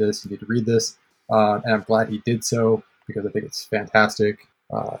here, read this. You need to read this, and I'm glad he did so because I think it's fantastic.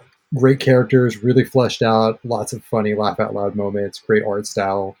 Great characters, really fleshed out, lots of funny laugh out loud moments, great art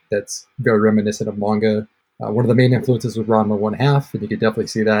style that's very reminiscent of manga. One of the main influences was Ranma 1/2, and you could definitely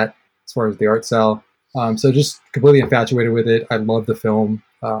see that as far as the art style. So just completely infatuated with it. I love the film.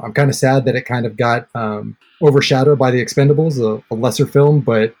 I'm kind of sad that it kind of got overshadowed by The Expendables, a lesser film,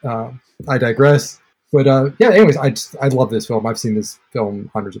 but I digress. But anyways, I love this film. I've seen this film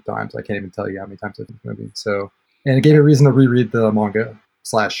hundreds of times. I can't even tell you how many times I've seen this movie. So, and it gave me a reason to reread the manga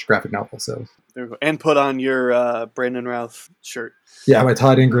 / graphic novel. So there we go. And put on your Brandon Routh shirt. Yeah, my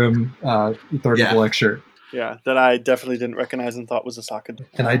Todd Ingram 30 Black shirt. Yeah, that I definitely didn't recognize and thought was a Sokka.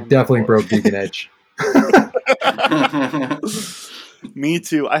 And I definitely broke Vegan Edge. Me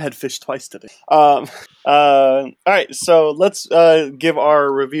too. I had fish twice today. All right, so let's give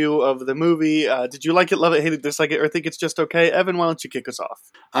our review of the movie. Did you like it, love it, hate it, dislike it, or think it's just okay? Evan, why don't you kick us off?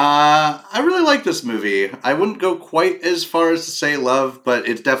 I really like this movie. I wouldn't go quite as far as to say love, but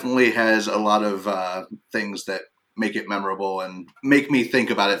it definitely has a lot of things that make it memorable and make me think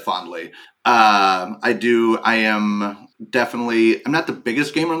about it fondly. I'm not the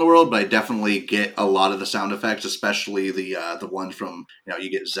biggest gamer in the world, but I definitely get a lot of the sound effects, especially the ones from,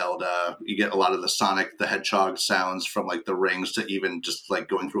 you get Zelda, you get a lot of the Sonic the Hedgehog sounds from the rings to even just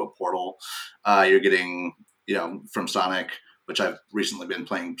going through a portal. You're getting, from Sonic, which I've recently been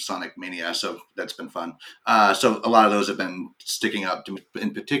playing Sonic Mania, so that's been fun. So a lot of those have been sticking out to me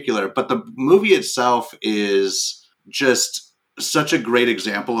in particular, but the movie itself is just such a great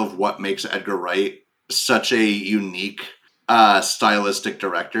example of what makes Edgar Wright such a unique stylistic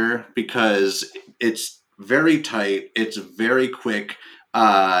director, because it's very tight, it's very quick,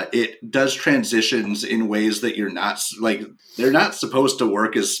 it does transitions in ways that they're not supposed to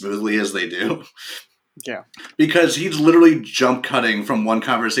work as smoothly as they do. Yeah, because he's literally jump cutting from one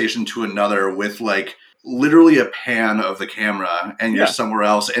conversation to another with literally a pan of the camera, and you're somewhere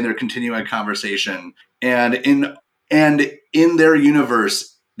else, and they're continuing a conversation, and in their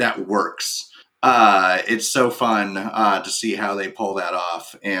universe that works. It's so fun to see how they pull that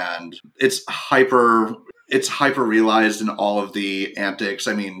off, and it's hyper realized in all of the antics.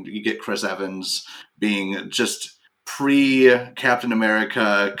 I mean, you get Chris Evans being just pre-Captain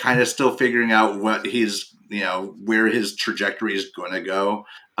America, kind of still figuring out what he's, where his trajectory is going to go.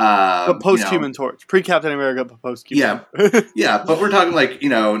 But post-Human Torch. Pre-Captain America, but post-Human. Yeah. Yeah, but we're talking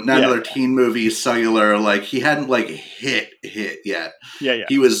not another teen movie, Cellular. He hadn't hit yet. Yeah.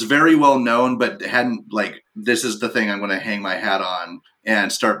 He was very well known, but hadn't this is the thing I'm going to hang my hat on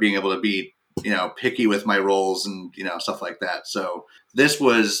and start being able to be, picky with my roles and, stuff like that. So this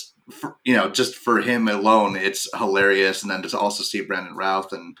was, just for him alone, it's hilarious. And then to also see Brandon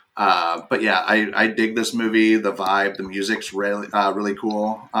Routh and, but yeah, I dig this movie. The vibe, the music's really, really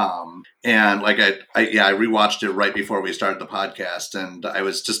cool. And I rewatched it right before we started the podcast, and I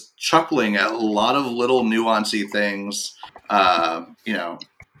was just chuckling at a lot of little nuancy things.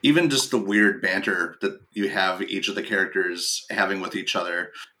 Even just the weird banter that you have each of the characters having with each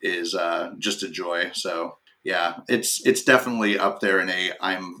other is just a joy. So yeah, it's definitely up there in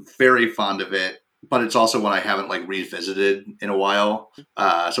I'm very fond of it. but it's also one I haven't like revisited in a while.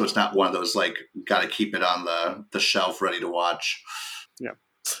 So it's not one of those like got to keep it on the shelf ready to watch.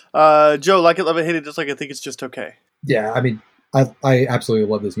 Yeah. Joe, like it, love it, hate it, just like I think it's just okay. Yeah, I mean, I absolutely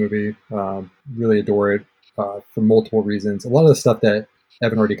love this movie. Really adore it for multiple reasons. A lot of the stuff that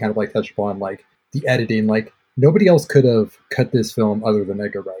Evan already kind of like touched upon, like the editing, like nobody else could have cut this film other than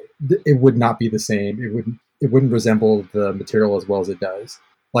Edgar Wright. It would not be the same. It wouldn't resemble the material as well as it does.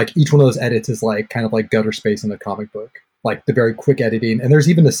 Like each one of those edits is like kind of like gutter space in a comic book. Like the very quick editing, and there's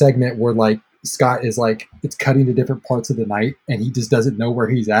even a segment where like Scott is like it's cutting to different parts of the night, and he just doesn't know where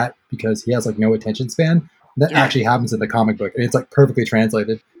he's at because he has like no attention span. That actually happens in the comic book, and it's like perfectly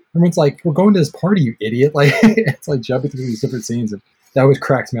translated. Everyone's like, "We're going to this party, you idiot!" Like it's like jumping through these different scenes, and that always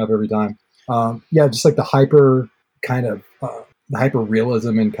cracks me up every time. Yeah, just like the hyper kind of the hyper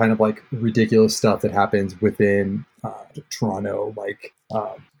realism and kind of like ridiculous stuff that happens within Toronto. Like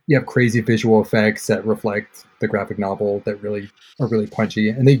you have crazy visual effects that reflect the graphic novel that really are really punchy,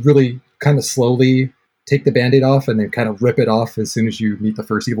 and they really kind of slowly take the Band-Aid off and then kind of rip it off as soon as you meet the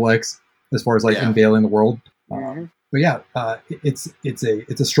first Evil X, as far as like unveiling the world. But yeah, it's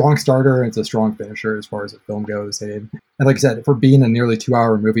a strong starter and it's a strong finisher as far as the film goes. And like I said, for being a nearly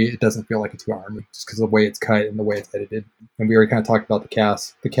 2-hour movie, it doesn't feel like a 2-hour movie just because of the way it's cut and the way it's edited. And we already kind of talked about the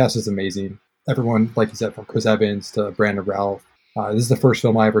cast. The cast is amazing. Everyone, like you said, from Chris Evans to Brandon Routh. This is the first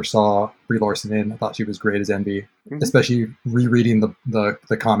film I ever saw Brie Larson in. I thought she was great as Envy, especially rereading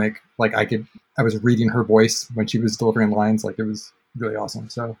the comic. Like I was reading her voice when she was delivering lines. Like it was really awesome.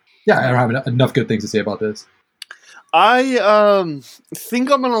 So yeah, I don't have enough good things to say about this. I think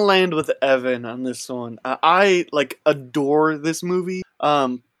I'm gonna land with Evan on this one. I like adore this movie,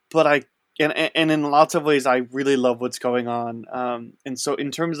 but I and in lots of ways I really love what's going on. And so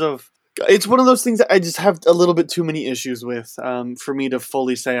in terms of, it's one of those things that I just have a little bit too many issues with for me to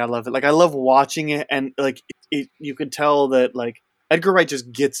fully say I love it. Like I love watching it, and like you could tell that like Edgar Wright just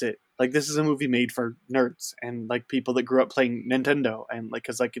gets it. Like this is a movie made for nerds and like people that grew up playing Nintendo, and like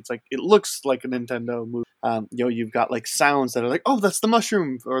because like it's like it looks like a Nintendo movie. You've got like sounds that are like, oh, that's the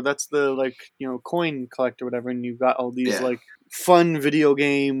mushroom, or that's the like coin collector, or whatever, and you've got all these like fun video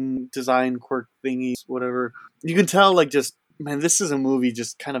game design quirk thingies, whatever. You can tell like just man, this is a movie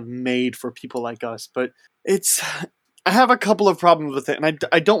just kind of made for people like us. But I have a couple of problems with it, and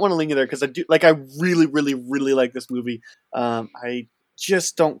I don't want to linger there because I do like I really really really like this movie. I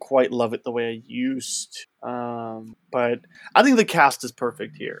just don't quite love it the way I used. But I think the cast is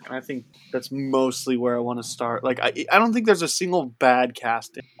perfect here, and I think that's mostly where I want to start. Like I don't think there's a single bad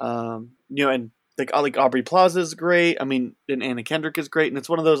casting. And like Aubrey Plaza is great. I mean, and Anna Kendrick is great, and it's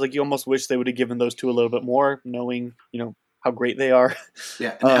one of those like you almost wish they would have given those two a little bit more, knowing how great they are.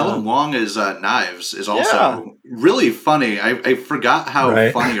 Yeah, and Ellen Wong as Knives is also really funny. I forgot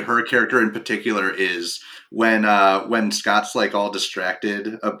how funny her character in particular is when Scott's like all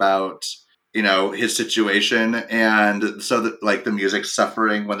distracted about his situation, and so that like the music's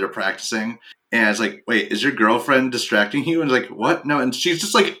suffering when they're practicing, and it's like, wait, is your girlfriend distracting you? And like, what? No, and she's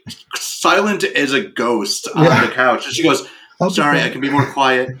just like silent as a ghost on the couch, and she goes, "Sorry, I can be more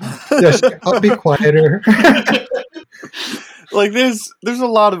quiet." Yes, I'll be quieter. Like there's a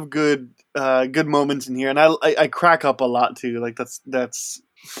lot of good moments in here, and I crack up a lot too. Like that's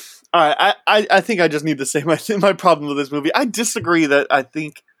all right. I think I just need to say my problem with this movie. I disagree that I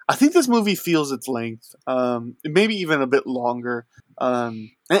think this movie feels its length, maybe even a bit longer.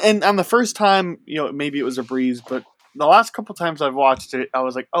 And on the first time, maybe it was a breeze, but the last couple times I've watched it, I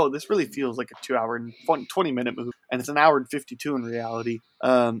was like, oh, this really feels like a 2-hour and 20-minute movie, and it's an hour and 52 in reality.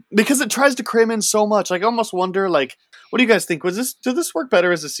 Because it tries to cram in so much. Like I almost wonder, like, what do you guys think? Did this work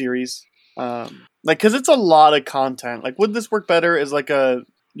better as a series? Because it's a lot of content. Like, would this work better as like a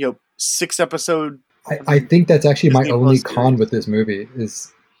 6-episode? I think that's actually my only con with this movie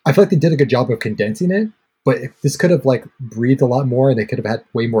is I feel like they did a good job of condensing it. But if this could have like breathed a lot more, and they could have had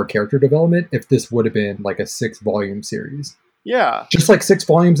way more character development if this would have been like a 6-volume series. Yeah, just like 6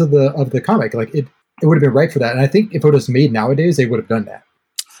 volumes of the comic. Like it would have been right for that. And I think if it was made nowadays, they would have done that.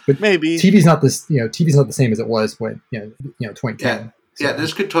 But maybe TV's not this. TV's not the same as it was when 2010. Yeah,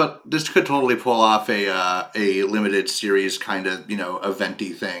 this could totally pull off a limited series kind of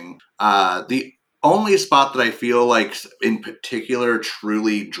eventy thing. The only spot that I feel like in particular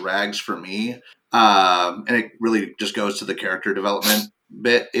truly drags for me. And it really just goes to the character development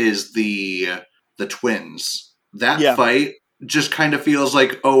bit is the twins. That fight just kind of feels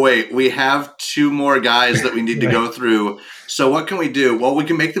like, oh wait, we have 2 more guys that we need to go through. So what can we do? Well, we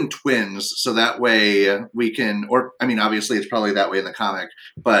can make them twins, so that way we can, or I mean, obviously it's probably that way in the comic,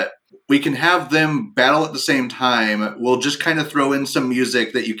 but we can have them battle at the same time. We'll just kind of throw in some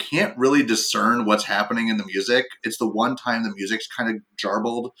music that you can't really discern what's happening in the music. It's the one time the music's kind of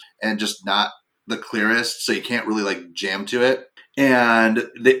jarbled and just not the clearest, so you can't really like jam to it. And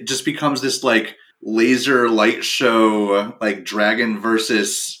it just becomes this like laser light show, like dragon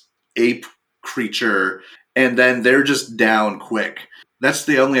versus ape creature, and then they're just down quick. That's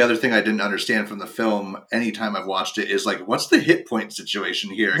the only other thing I didn't understand from the film anytime I've watched it is like, what's the hit point situation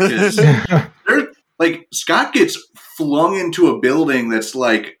here? Because they're like, Scott gets flung into a building that's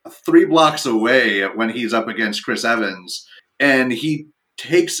like 3 blocks away when he's up against Chris Evans, and he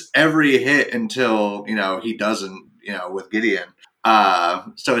takes every hit until, he doesn't, with Gideon.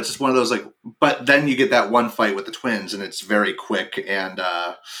 So it's just one of those like, but then you get that one fight with the twins and it's very quick and,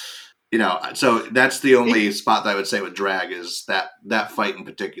 so that's the only spot that I would say with drag is that fight in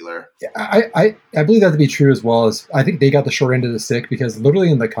particular. Yeah, I believe that to be true as well. As I think they got the short end of the stick because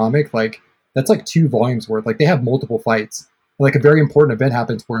literally in the comic, like that's like 2 volumes worth. Like they have multiple fights. Like a very important event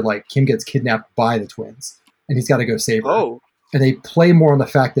happens where like Kim gets kidnapped by the twins and he's got to go save her. Oh. And they play more on the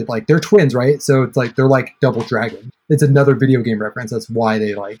fact that like they're twins, right? So it's like they're like double dragon. It's another video game reference. That's why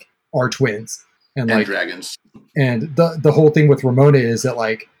they like are twins and like dragons. And the whole thing with Ramona is that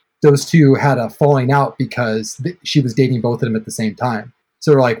like those 2 had a falling out because she was dating both of them at the same time.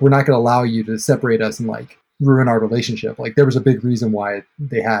 So they're like, we're not going to allow you to separate us and like ruin our relationship. Like there was a big reason why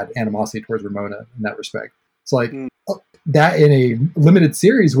they had animosity towards Ramona in that respect. So like that in a limited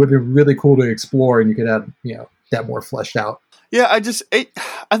series would be really cool to explore, and you could have that more fleshed out. Yeah,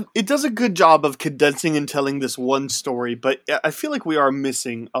 it does a good job of condensing and telling this one story, but I feel like we are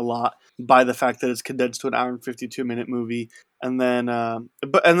missing a lot by the fact that it's condensed to an hour and 52-minute movie. And then,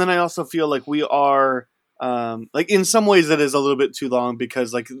 then I also feel like we are, like in some ways it is a little bit too long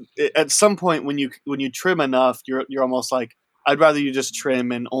because like at some point when you trim enough, you're almost like, I'd rather you just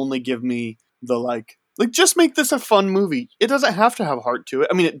trim and only give me the like just make this a fun movie. It doesn't have to have heart to it.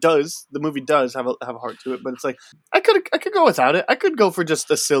 I mean, it does. The movie does have a heart to it, but it's like I could go without it. I could go for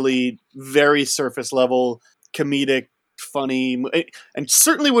just a silly, very surface level, comedic, funny, and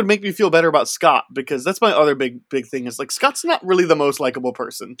certainly would make me feel better about Scott because that's my other big thing is like Scott's not really the most likable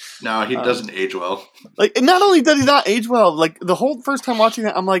person. No, he doesn't age well. Like, not only does he not age well, like the whole first time watching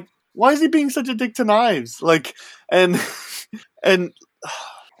it, I'm like, why is he being such a dick to Knives? Like, and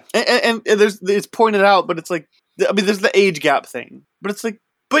it's pointed out, but it's like, I mean, there's the age gap thing, but it's like,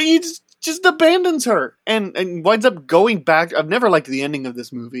 but he just abandons her and winds up going back. I've never liked the ending of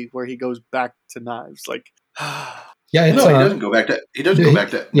this movie where he goes back to Knives. Like, yeah, he doesn't go back to. He doesn't go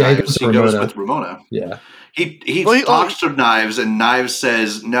back to Knives. He goes with Ramona. Yeah, he talks to Knives, and Knives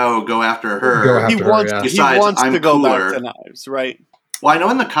says, "No, go after her." Go after he her, wants, yeah. Besides, he wants to go back to Knives, right? Well, I know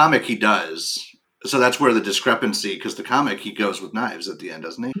in the comic he does. So that's where the discrepancy, because the comic, he goes with Knives at the end,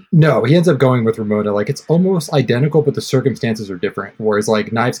 doesn't he? No, he ends up going with Ramona. Like, it's almost identical, but the circumstances are different. Whereas,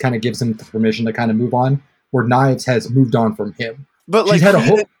 like, Knives kind of gives him the permission to kind of move on, where Knives has moved on from him. But, like,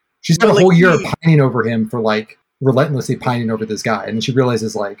 she's had a whole year of pining over him for, like, relentlessly pining over this guy. And then she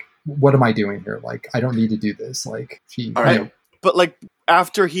realizes, like, what am I doing here? Like, I don't need to do this. Like, all right. But, like,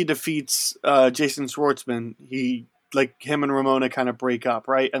 after he defeats Jason Schwartzman, him and Ramona kind of break up,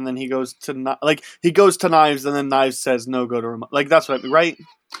 right? And then he goes to Knives, and then Knives says, "No, go to Ramona." Like, that's what I mean, right?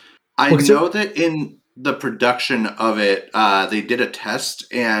 I know that in the production of it, they did a test,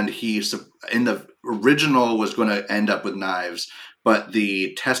 and in the original was going to end up with Knives, but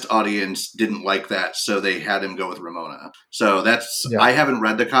the test audience didn't like that, so they had him go with Ramona. So I haven't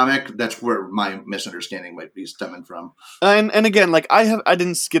read the comic. That's where my misunderstanding might be stemming from. And again, like I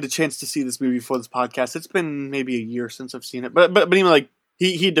didn't get a chance to see this movie before this podcast. It's been maybe a year since I've seen it, but even like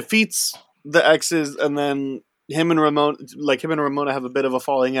he defeats the exes, and then him and Ramona have a bit of a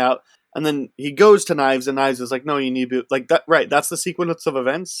falling out, and then he goes to Knives, and Knives is like, "No, you need to like that." Right? That's the sequence of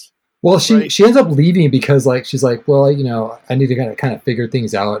events. Well, she ends up leaving because, like, she's like, well, I need to kind of figure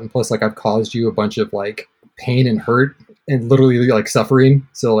things out. And plus, like, I've caused you a bunch of, like, pain and hurt and literally, like, suffering.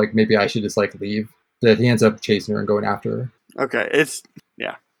 So, like, maybe I should just, like, leave. That he ends up chasing her and going after her. Okay,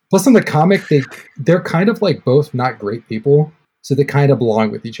 yeah. Plus, in the comic, they're kind of, like, both not great people. So they kind of belong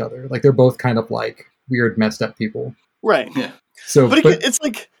with each other. Like, they're both kind of, like, weird, messed up people. Right. Yeah. So, but it's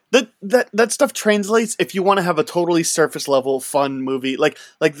like... That stuff translates if you want to have a totally surface level fun movie. Like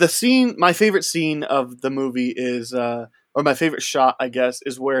the scene, my favorite scene of the movie is, or my favorite shot, I guess,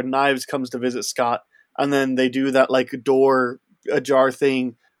 is where Knives comes to visit Scott, and then they do that like door ajar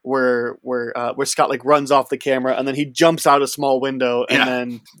thing where Scott like runs off the camera and then he jumps out a small window and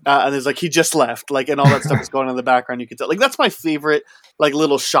then and there's like he just left, like, and all that stuff is going on in the background. You can tell, like, that's my favorite like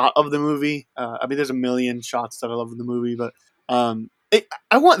little shot of the movie. I mean, there's a million shots that I love in the movie, but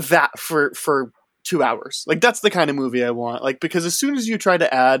I want that for 2 hours. Like, that's the kind of movie I want. Like, because as soon as you try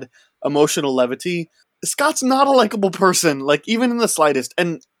to add emotional levity, Scott's not a likable person, like, even in the slightest,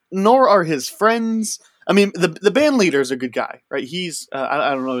 and nor are his friends. I mean, the band leader is a good guy, right? He's I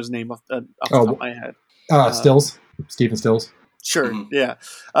don't know his name off the top of my head. Stills, Stephen Stills. Sure, yeah.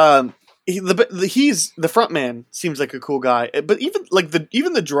 He's the front man. Seems like a cool guy, but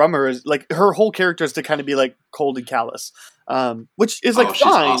even the drummer is like, her whole character is to kind of be like cold and callous, which is like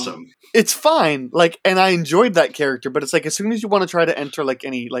fine. Awesome. It's fine, like, and I enjoyed that character, but it's like as soon as you want to try to enter like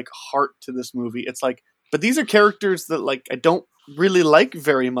any like heart to this movie, it's like, but these are characters that like I don't really like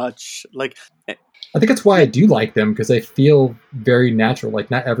very much. Like, I think that's why I do like them, because they feel very natural.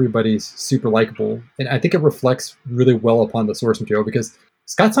 Like, not everybody's super likable, and I think it reflects really well upon the source material, because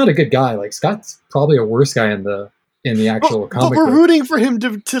Scott's not a good guy. Like, Scott's probably a worse guy in the actual comic. But we're rooting for him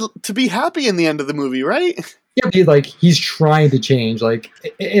to be happy in the end of the movie, right? Yeah, he's trying to change. Like,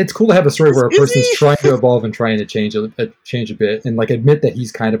 it's cool to have a story where a person's trying to evolve and trying to change a bit, and like admit that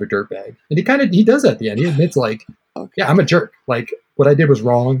he's kind of a dirtbag. And he does that at the end. He admits, like, yeah, I'm a jerk. Like, what I did was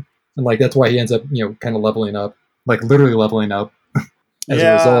wrong, and like that's why he ends up, kind of leveling up, like literally leveling up as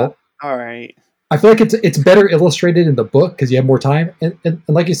a result. All right. I feel like it's better illustrated in the book because you have more time, and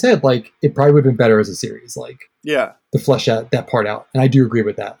like you said, like, it probably would have been better as a series, like, to flesh out that part out. And I do agree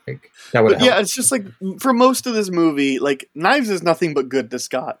with that. Like, that would. Yeah, it's just like for most of this movie, like, Knives is nothing but good to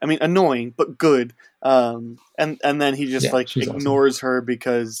Scott. I mean, annoying but good. And then he just ignores her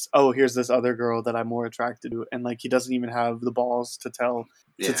because, oh, here's this other girl that I'm more attracted to, and like he doesn't even have the balls to tell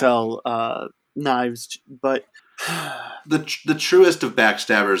Knives, but. The truest of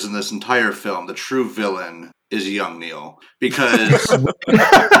backstabbers in this entire film, the true villain, is young Neil, because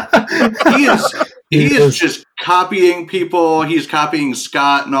he is just copying people. He's copying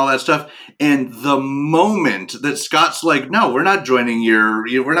Scott and all that stuff. And the moment that Scott's like, "No, we're not joining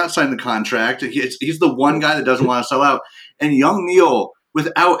we're not signing the contract," he's the one guy that doesn't want to sell out. And young Neil,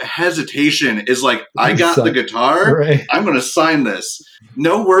 without hesitation, is like, "I got the guitar. Right. I'm going to sign this.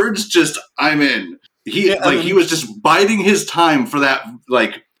 No words, just I'm in." He was just biding his time for that,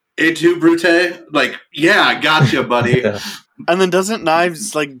 like, et tu, Brute? Like, yeah, gotcha, buddy. Yeah. And then doesn't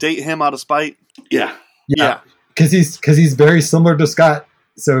Knives like date him out of spite? Yeah. Because he's very similar to Scott,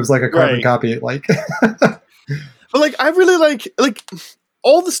 so it was like a carbon copy. Like, but like, I really like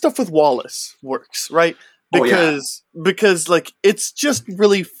all the stuff with Wallace works, right? Because like it's just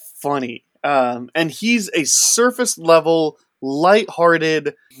really funny, and he's a surface level,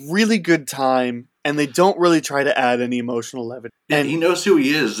 lighthearted, really good time. And they don't really try to add any emotional levity. And he knows who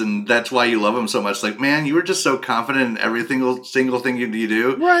he is, and that's why you love him so much. Like, man, you were just so confident in every single thing you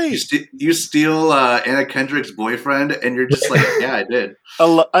do. Right. You steal Anna Kendrick's boyfriend, and you're just like, yeah, I did.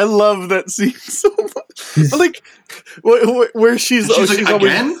 I love that scene so much. Like, where she's like,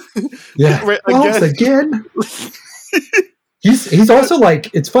 again? Always, yeah. Right, again? He's also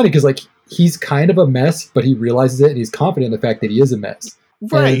like, it's funny because like he's kind of a mess, but he realizes it, and he's confident in the fact that he is a mess.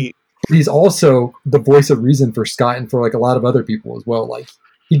 Right. And he's also the voice of reason for Scott and for like a lot of other people as well. Like,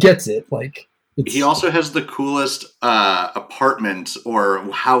 he gets it. Like, he also has the coolest apartment or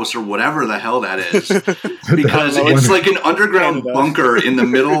house or whatever the hell that is, because it's like an underground bunker in the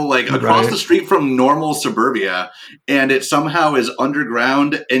middle, like across the street from normal suburbia, and it somehow is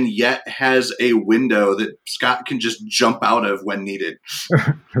underground and yet has a window that Scott can just jump out of when needed.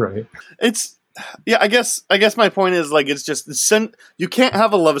 Right. Yeah, I guess my point is, like, it's just you can't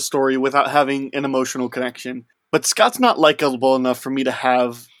have a love story without having an emotional connection. But Scott's not likable enough for me to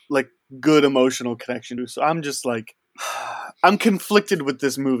have like good emotional connection to. So I'm just like, I'm conflicted with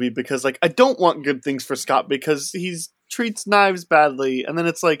this movie because like I don't want good things for Scott because he treats Knives badly, and then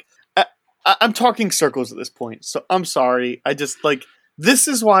it's like I'm talking circles at this point. So I'm sorry. I just like. This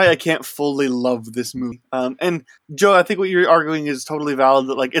is why I can't fully love this movie. And Joe, I think what you're arguing is totally valid.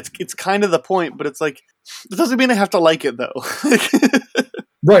 That like it's kind of the point, but it's like it doesn't mean I have to like it though.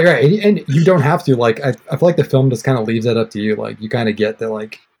 Right, and you don't have to. Like, I feel like the film just kind of leaves that up to you. Like, you kind of get that.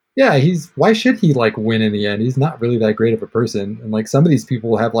 Like, yeah, why should he like win in the end? He's not really that great of a person, and like some of these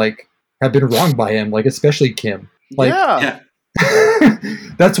people have been wronged by him. Like, especially Kim. Like, yeah.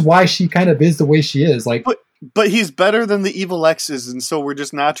 That's why she kind of is the way she is. Like. But he's better than the evil exes, and so we're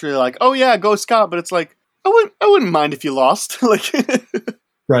just naturally like, oh yeah, go Scott. But it's like, I wouldn't mind if you lost. Like,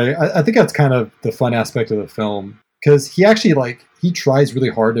 right. I think that's kind of the fun aspect of the film, because he actually he tries really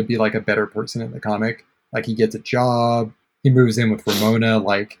hard to be like a better person in the comic. Like, he gets a job, he moves in with Ramona.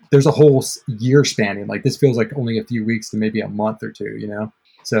 Like, there's a whole year spanning. Like, this feels like only a few weeks to maybe a month or two, you know?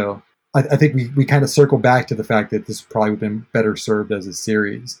 So I think we kind of circle back to the fact that this probably would have been better served as a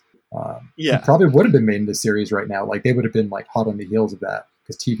series. It probably would have been made into a series right now. Like, they would have been like hot on the heels of that,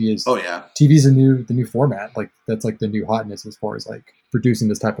 because TV is the new format. Like, that's like the new hotness as far as like producing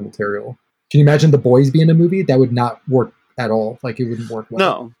this type of material. Can you imagine The Boys being a movie? That would not work at all. Like, it wouldn't work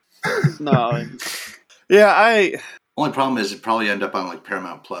well. No. Yeah, only problem is it'd probably end up on like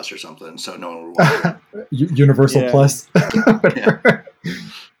Paramount Plus or something, so no one would watch it. Universal Plus.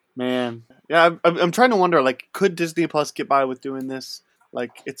 Man. Yeah, I'm trying to wonder, like, could Disney Plus get by with doing this?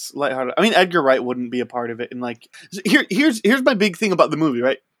 Like, it's lighthearted. I mean, Edgar Wright wouldn't be a part of it. And, like, here's my big thing about the movie,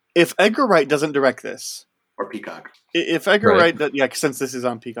 right? If Edgar Wright doesn't direct this... Or Peacock. If Edgar Wright... since this is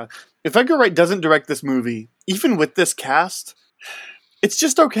on Peacock. If Edgar Wright doesn't direct this movie, even with this cast, it's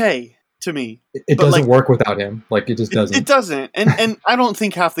just okay to me. It doesn't work without him. Like, it just doesn't. It doesn't. And I don't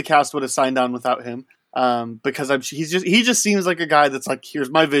think half the cast would have signed on without him. Because he just seems like a guy that's like, here's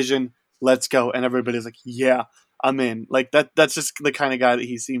my vision, let's go. And everybody's like, yeah, I'm in. Like, that's just the kind of guy that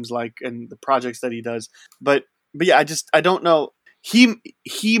he seems like, and the projects that he does. But yeah, I don't know.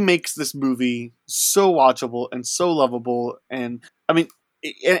 He makes this movie so watchable and so lovable. And I mean,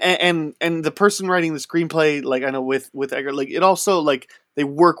 and the person writing the screenplay, like, I know with Edgar, like, it also, like, they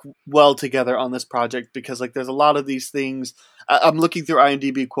work well together on this project, because like there's a lot of these things. I'm looking through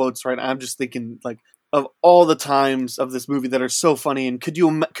IMDb quotes right now. I'm just thinking, like, of all the times of this movie that are so funny. And could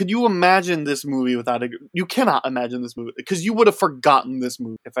you imagine this movie without Edgar? You cannot imagine this movie, because you would have forgotten this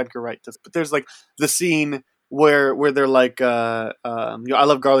movie if Edgar Wright does. But there's like the scene where they're like, I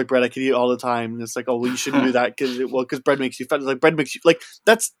love garlic bread, I could eat it all the time. And it's like, oh, well, you shouldn't do that because bread makes you fat. It's like, bread makes you, like,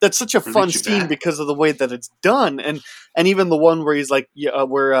 that's such a fun scene because of the way that it's done. And even the one where he's like,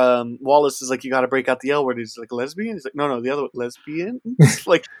 where Wallace is like, you got to break out the L word. He's like, lesbian? He's like, no, the other one, lesbian?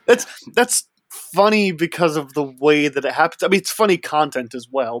 Like, that's funny because of the way that it happens. I mean, it's funny content as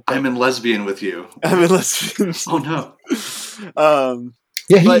well. I'm in lesbian with you. I'm in lesbian. Oh no.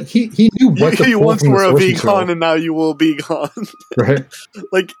 Yeah, he knew what to you pull once from were the a source vegan, material. and now you will be gone. Right.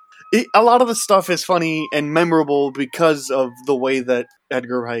 Like, a lot of the stuff is funny and memorable because of the way that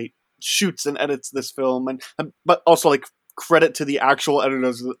Edgar Wright shoots and edits this film, but also, like, credit to the actual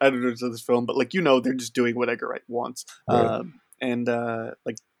editors of this film. But, like, they're just doing what Edgar Wright wants. Right.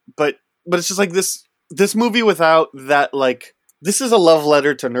 But it's just like this movie without that, like, this is a love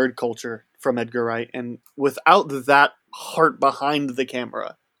letter to nerd culture from Edgar Wright, and without that heart behind the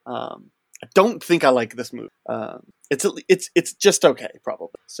camera, I don't think I like this movie. It's just okay,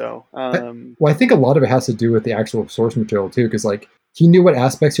 probably. So, well, I think a lot of it has to do with the actual source material too, because like he knew what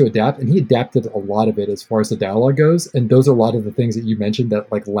aspects to adapt, and he adapted a lot of it as far as the dialogue goes, and those are a lot of the things that you mentioned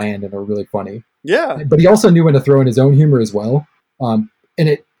that like land and are really funny. Yeah, but he also knew when to throw in his own humor as well, and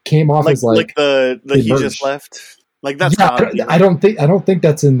it came off as like the he just left. Like, that's I don't think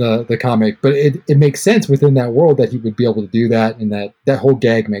that's in the comic, but it makes sense within that world that he would be able to do that, and that whole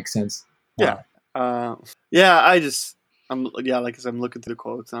gag makes sense. Yeah. Like I said, I'm looking through the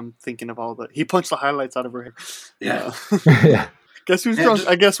quotes, and I'm thinking of all he punched the highlights out of her hair. Yeah. Yeah. Guess who's drunk?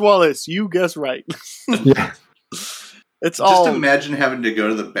 I guess Wallace. You guess right. Yeah. It's just imagine having to go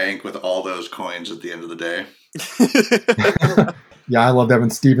to the bank with all those coins at the end of the day. Yeah, I love that when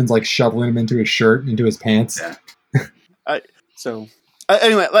Steven's like shoveling him into his shirt, into his pants. Yeah.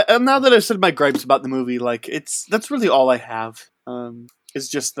 Anyway, now that I've said my gripes about the movie, like, that's really all I have. It's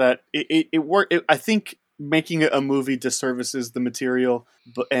just that it worked. I think making it a movie disservices the material,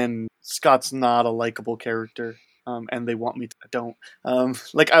 and Scott's not a likable character. And they want me to. I don't.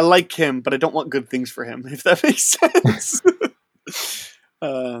 I like him, but I don't want good things for him, if that makes sense.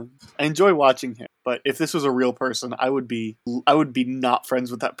 I enjoy watching him, but if this was a real person, I would be not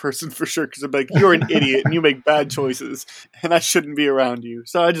friends with that person for sure, because I'd be like, you're an idiot and you make bad choices, and I shouldn't be around you.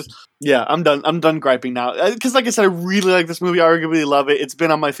 So I'm done griping now, because like I said, I really like this movie. I arguably love it. It's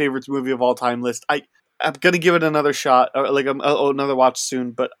been on my favorites movie of all time list. I'm gonna give it another shot, or another watch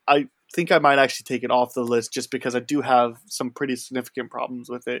soon, but I think I might actually take it off the list just because I do have some pretty significant problems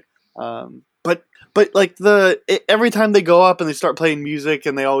with it. But like every time they go up and they start playing music,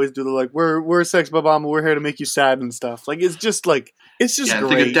 and they always do the like, we're Sex Bob-omb, we're here to make you sad and stuff. Like, it's just great.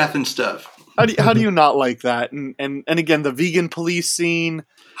 Think of death and stuff. How do you not like that? And again, the vegan police scene.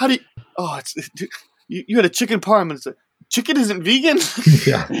 You had a chicken parm, and it's like, chicken isn't vegan.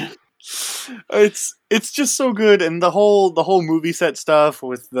 Yeah. It's just so good, and the whole movie set stuff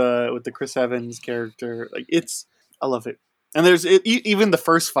with the Chris Evans character, like, I love it. And there's even the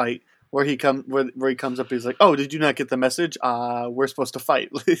first fight where he comes up, he's like, "Oh, did you not get the message? We're supposed to fight."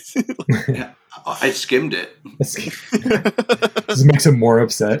 Yeah, I skimmed it. Just makes him more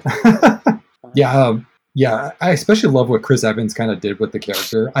upset. Yeah, I especially love what Chris Evans kind of did with the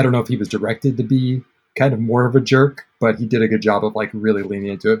character. I don't know if he was directed to be kind of more of a jerk, but he did a good job of like really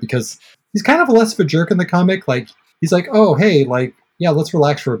leaning into it because he's kind of less of a jerk in the comic. Like he's like, oh hey, like yeah, let's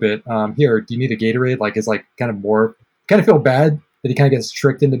relax for a bit. Here, do you need a Gatorade? Like it's like kind of feel bad that he kind of gets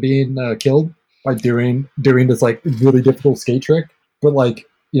tricked into being killed by doing this like really difficult skate trick. But like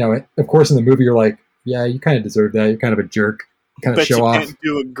of course in the movie you're like, yeah, you kind of deserve that. You're kind of a jerk. Kind of Bet show you off. can't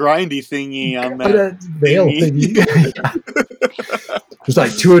do a grindy thingy on that rail thingy. There's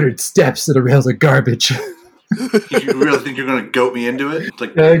like 200 steps to the rails of garbage. You really think you're going to goat me into it? It's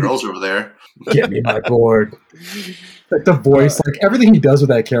like the girls over there. Get me my board. Like the voice, like everything he does with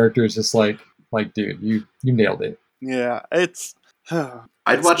that character is just like dude, you nailed it. Yeah, it's.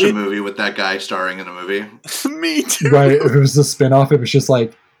 I'd watch a movie with that guy starring in a movie. Me too. Right? If it was a spinoff, it was just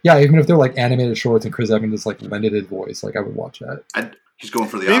like, yeah, even if they're like animated shorts and Chris Evans is like lended his voice, like I would watch that. He's going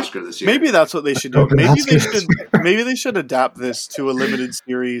for the Oscar this year. Maybe that's what they should do. Maybe they should adapt this to a limited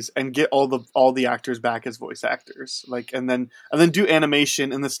series and get all the actors back as voice actors, like and then do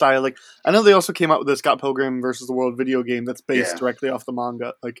animation in the style. Like I know they also came out with the Scott Pilgrim versus the World video game that's based directly off the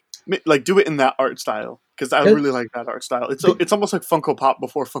manga. Like do it in that art style because I really like that art style. It's almost like Funko Pop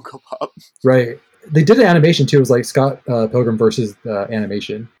before Funko Pop. Right. They did an animation too. It was like Scott Pilgrim versus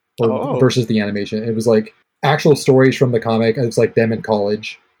animation versus the animation. It was like actual stories from the comic. It was like them in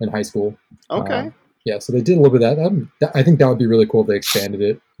college and high school. Okay. Yeah, so they did a little bit of that. I think that would be really cool if they expanded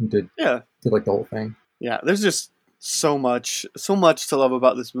it and did like the whole thing. Yeah, there's just so much to love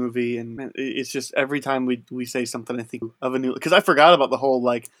about this movie, and it's just every time we say something, I think of a new. Because I forgot about the whole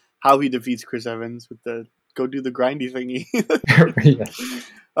like how he defeats Chris Evans with the go do the grindy thingy.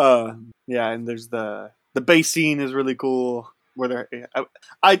 And there's the base scene is really cool. Where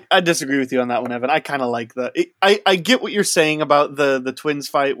I disagree with you on that one, Evan. I kind of like I get what you're saying about the twins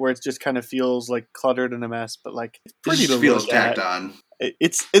fight, where it just kind of feels like cluttered and a mess, but like it's pretty to feels look at. tacked on.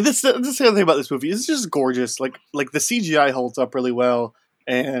 This the other thing about this movie. It's just gorgeous. Like the CGI holds up really well,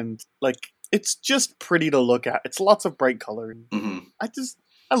 and like it's just pretty to look at. It's lots of bright color. Mm-hmm.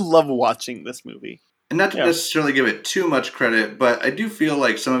 I love watching this movie. And not to necessarily give it too much credit, but I do feel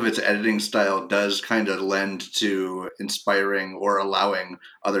like some of its editing style does kind of lend to inspiring or allowing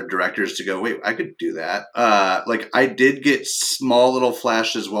other directors to go, wait, I could do that. Like I did get small little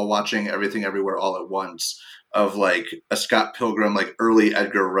flashes while watching Everything Everywhere All at Once of like a Scott Pilgrim, like early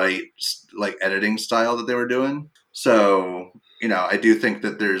Edgar Wright, like editing style that they were doing. So, I do think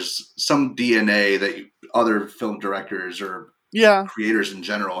that there's some DNA that other film directors or creators in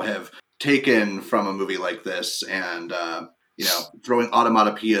general have taken from a movie like this and throwing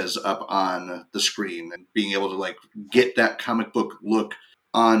automatopoeias up on the screen and being able to like get that comic book look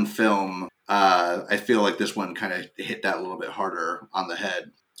on film. I feel like this one kind of hit that a little bit harder on the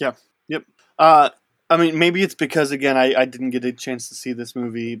head. Yep. I mean, maybe it's because again I didn't get a chance to see this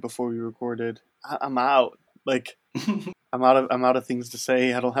movie before we recorded. I'm out. Like I'm out of things to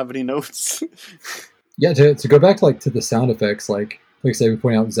say. I don't have any notes. Yeah, to go back to the sound effects, like I say, we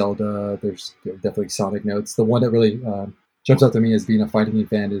point out Zelda. There's definitely Sonic notes. The one that really jumps out to me as being a fighting game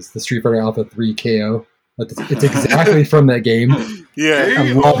fan is the Street Fighter Alpha 3 KO. It's exactly from that game. Yeah,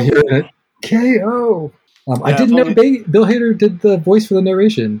 I love hearing it. KO. I didn't know Bill Hader did the voice for the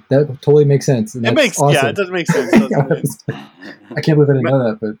narration. That totally makes sense. And it makes awesome. Yeah, it does make sense. I can't believe I didn't know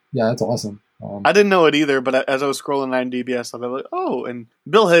that, but yeah, that's awesome. I didn't know it either, but as I was scrolling IMDb, I saw that like, oh, and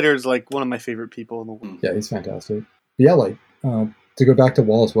Bill Hader's like one of my favorite people in the world. Yeah, he's fantastic. But yeah, like to go back to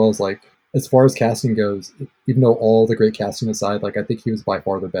Wallace Wells, like as far as casting goes, even though all the great casting aside, like I think he was by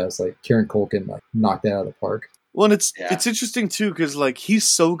far the best. Like Kieran Culkin, like knocked that out of the park. Well, and it's interesting too because like he's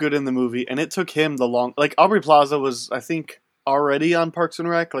so good in the movie, and it took him like Aubrey Plaza was I think already on Parks and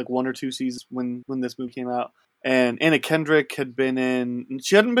Rec like 1 or 2 seasons when this movie came out, and Anna Kendrick had been in.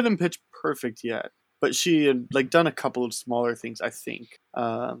 She hadn't been in Pitch Perfect yet, but she had like done a couple of smaller things, I think.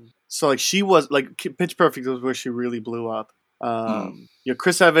 So like she was like Pitch Perfect was where she really blew up.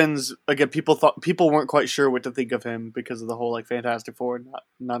 Chris Evans again. People weren't quite sure what to think of him because of the whole like Fantastic Four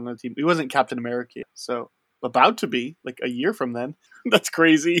not on the team. He wasn't Captain America yet, so about to be like a year from then. That's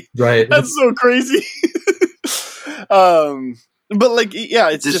crazy, right? That's so crazy. But like, yeah,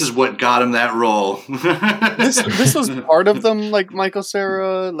 it's this is what got him that role. this was part of them, like Michael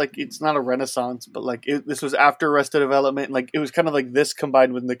Cera. Like, it's not a renaissance, but like this was after Arrested Development. Like, it was kind of like this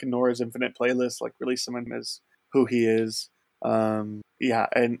combined with Nick and Nora's Infinite Playlist, like really someone as who he is. Yeah,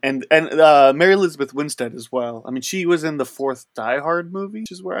 and Mary Elizabeth Winstead as well. I mean, she was in the fourth Die Hard movie,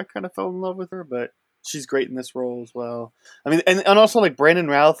 which is where I kind of fell in love with her, but she's great in this role as well. I mean, and also like Brandon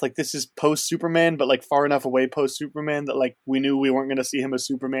Routh, like this is post Superman, but like far enough away post Superman that like we knew we weren't going to see him as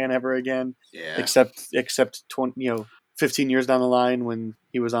Superman ever again. Yeah. Except 15 years down the line when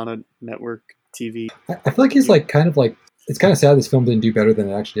he was on a network TV. I feel like he's like kind of like, it's kind of sad this film didn't do better than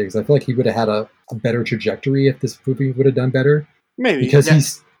it actually did, because I feel like he would have had a better trajectory if this movie would have done better. Maybe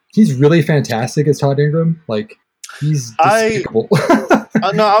because he's really fantastic as Todd Ingram. Like he's despicable.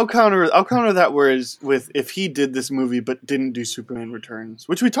 No, I'll counter that. Whereas with if he did this movie but didn't do Superman Returns,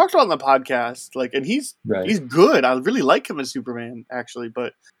 which we talked about on the podcast, like, and he's good. I really like him as Superman actually,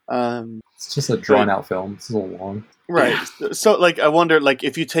 but it's just a drawn out film. It's a little long. Right. So like I wonder, like,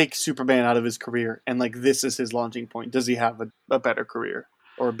 if you take Superman out of his career and like this is his launching point, does he have a better career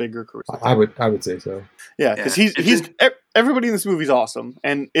or a bigger career? I would say so. Yeah, because he's everybody in this movie is awesome,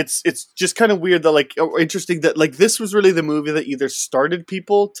 and it's just kind of weird that like, or interesting that like this was really the movie that either started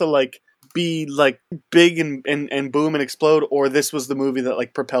people to like be like big and boom and explode, or this was the movie that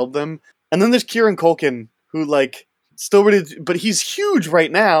like propelled them. And then there's Kieran Culkin, who like still really, but he's huge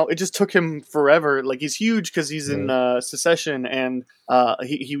right now. It just took him forever. Like he's huge because he's in Succession, and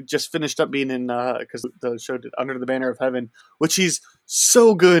he just finished up being in because the show did Under the Banner of Heaven, which he's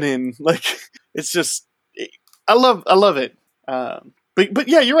so good in. Like it's just, I love it. But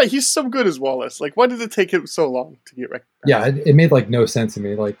yeah, you're right. He's so good as Wallace. Like, why did it take him so long to get recognized? Yeah, it made like no sense to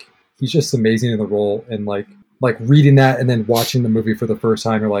me. Like he's just amazing in the role, and like reading that and then watching the movie for the first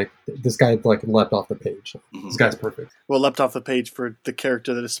time, you're like, this guy like leapt off the page. This guy's perfect. Well, leapt off the page for the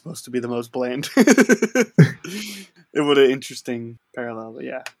character that is supposed to be the most bland. It would an interesting parallel, but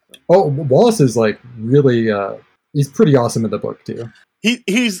yeah. Oh, Wallace is like really, he's pretty awesome in the book too.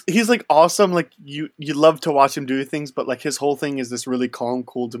 He's like awesome. Like you love to watch him do things, but like his whole thing is this really calm,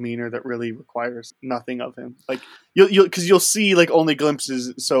 cool demeanor that really requires nothing of him. Like you'll see like only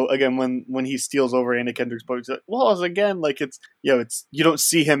glimpses. So again, when he steals over Anna Kendrick's boat, it's like, well, again, like it's you don't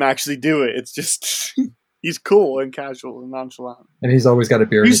see him actually do it. It's just he's cool and casual and nonchalant. And he's always got a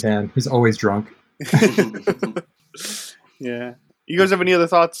beer in his hand. He's always drunk. Yeah. You guys have any other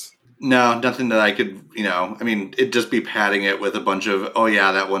thoughts? No, nothing that I could, I mean, it'd just be padding it with a bunch of, oh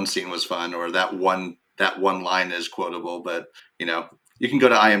yeah, that one scene was fun, or that one line is quotable. But, you can go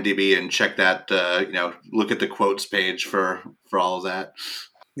to IMDb and check that, look at the quotes page for all of that.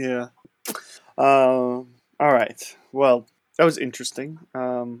 Yeah. All right. Well, that was interesting.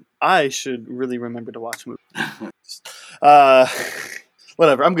 I should really remember to watch movies.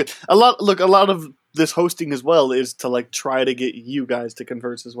 Whatever. I'm good. A lot of this hosting as well is to like try to get you guys to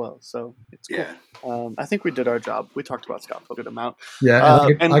converse as well. So it's cool. Yeah. I think we did our job. We talked about Scott a good amount. Yeah,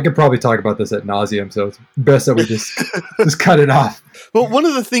 and I could probably talk about this ad nauseum, so it's best that we just cut it off. Well, one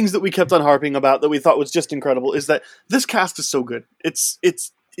of the things that we kept on harping about that we thought was just incredible is that this cast is so good. It's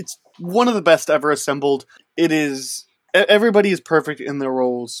one of the best ever assembled. It is, everybody is perfect in their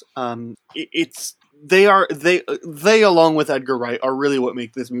roles. They along with Edgar Wright are really what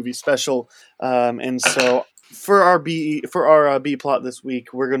make this movie special. And so for our B plot this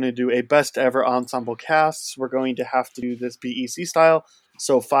week, we're going to do a best ever ensemble casts. We're going to have to do this BEC style,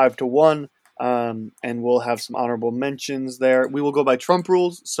 so 5-1, and we'll have some honorable mentions there. We will go by Trump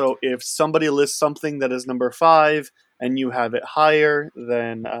rules. So if somebody lists something that is number 5 and you have it higher,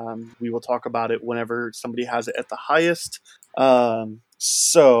 then we will talk about it whenever somebody has it at the highest.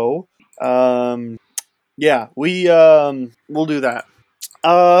 Yeah, we'll do that.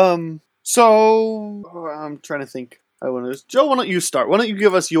 So I'm trying to think. Joe, why don't you start? Why don't you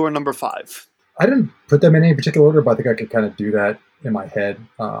give us your number 5? I didn't put them in any particular order, but I think I could kind of do that in my head.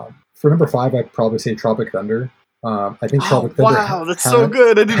 For number 5, I'd probably say Tropic Thunder. I think Tropic Thunder. Wow, that's so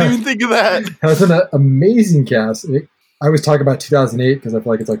good. I didn't even think of that. Has an amazing cast. I always talk about 2008 because I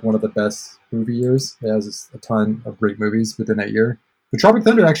feel like it's like one of the best movie years. It has a ton of great movies within that year. But Tropic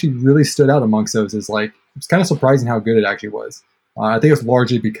Thunder actually really stood out amongst those. It's kind of surprising how good it actually was. I think it's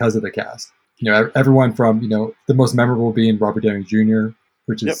largely because of the cast. Everyone from the most memorable being Robert Downey Jr.,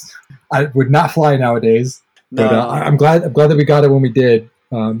 which is I would not fly nowadays. No. But I'm glad that we got it when we did.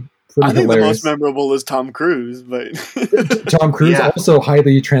 I think hilarious. The most memorable is Tom Cruise, but Tom Cruise also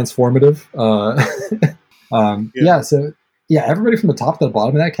highly transformative. Everybody from the top to the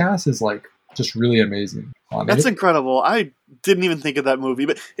bottom of that cast is like just really amazing. That's incredible. I didn't even think of that movie.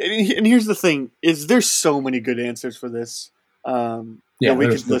 But and here's the thing: is there's so many good answers for this.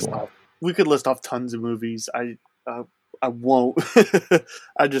 We could list off tons of movies. I won't.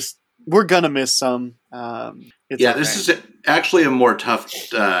 we're gonna miss some. This is actually a more tough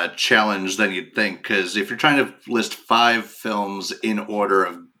challenge than you'd think, because if you're trying to list 5 films in order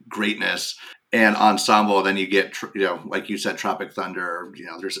of greatness and ensemble, then you get, like you said, Tropic Thunder.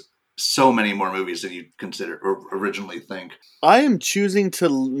 There's so many more movies than you'd consider or originally think. I am choosing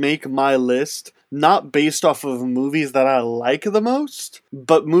to make my list not based off of movies that I like the most,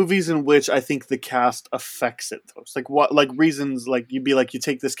 but movies in which I think the cast affects it the most. Like reasons, like you'd be like, you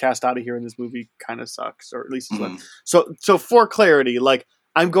take this cast out of here and this movie kind of sucks, or at least it's one. So for clarity, like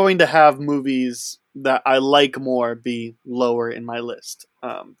I'm going to have movies that I like more be lower in my list,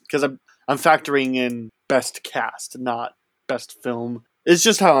 because I'm factoring in best cast, not best film. It's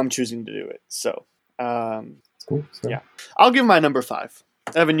just how I'm choosing to do it. So, cool. Yeah, I'll give my number 5.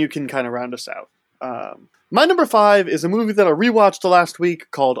 Evan, you can kind of round us out. My number 5 is a movie that I rewatched last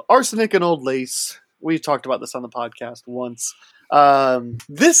week called Arsenic and Old Lace. We talked about this on the podcast once.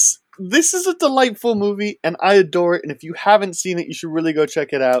 This is a delightful movie, and I adore it. And if you haven't seen it, you should really go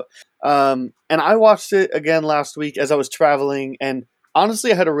check it out. And I watched it again last week as I was traveling, and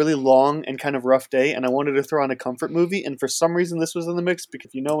honestly, I had a really long and kind of rough day, and I wanted to throw on a comfort movie, and for some reason this was in the mix, because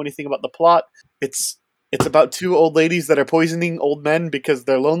if you know anything about the plot, it's about 2 old ladies that are poisoning old men because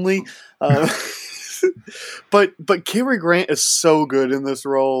they're lonely. But Cary Grant is so good in this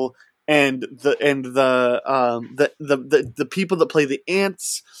role, and the people that play the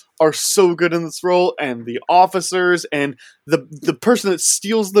aunts are so good in this role, and the officers, and the person that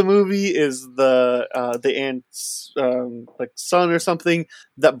steals the movie is the aunt's like son or something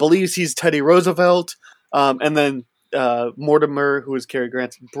that believes he's Teddy Roosevelt, and then Mortimer, who is Cary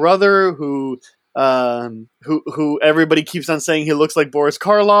Grant's brother, who everybody keeps on saying he looks like Boris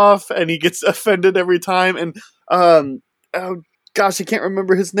Karloff, and he gets offended every time. And oh gosh, I can't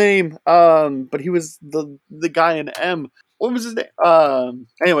remember his name. But he was the guy in M. What was his name?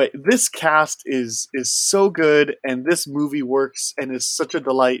 Anyway, this cast is so good, and this movie works and is such a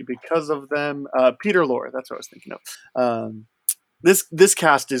delight because of them. Peter Lorre, that's what I was thinking of. This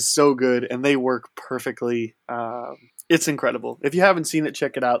cast is so good, and they work perfectly. It's incredible. If you haven't seen it,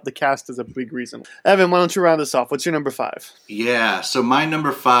 check it out. The cast is a big reason. Evan, why don't you round us off? What's your number 5? Yeah, so my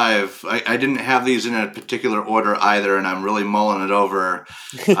number 5, I didn't have these in a particular order either, and I'm really mulling it over.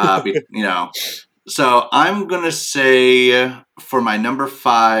 So I'm going to say for my number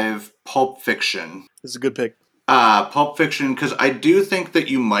 5, Pulp Fiction. This is a good pick. Pulp Fiction, because I do think that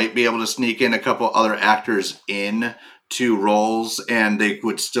you might be able to sneak in a couple other actors in to roles, and they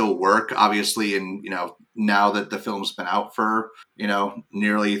would still work, obviously. And now that the film's been out for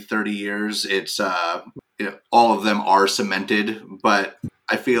nearly 30 years, it's all of them are cemented, but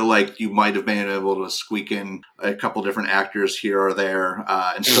I feel like you might have been able to squeak in a couple different actors here or there,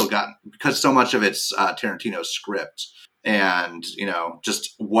 and still because so much of it's Tarantino's script, and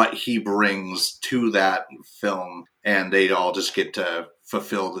just what he brings to that film, and they all just get to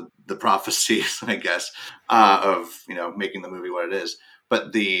fulfill the prophecies, I guess, of making the movie what it is.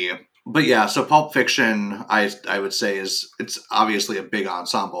 But yeah, so Pulp Fiction, I would say it's obviously a big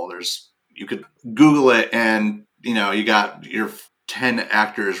ensemble. You could Google it, and you got your 10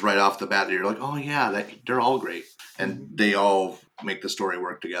 actors right off the bat that you're like, oh yeah, they're all great, and they all make the story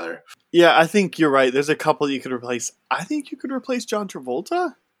work together. Yeah, I think you're right. There's a couple that you could replace. I think you could replace John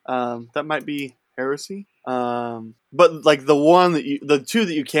Travolta. That might be heresy. But like the 2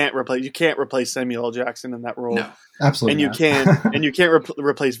 that you can't replace Samuel L. Jackson in that role. No, absolutely. And you can't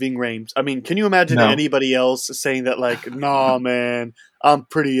replace Ving Rhames. I mean, can you imagine anybody else saying that, like, nah, man, I'm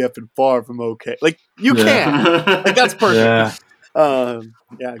pretty effing far from okay? Like, you can't. Like, that's perfect.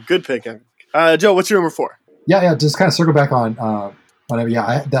 Yeah. Good pick, Evan. Joe, what's your number 4? Yeah. Just kind of circle back on whatever.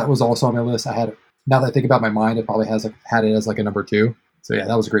 Yeah, that was also on my list. I had, now that I think about my mind, it probably had it as like a number 2. So yeah,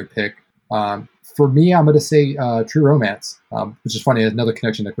 that was a great pick. For me, I'm going to say True Romance, which is funny. Another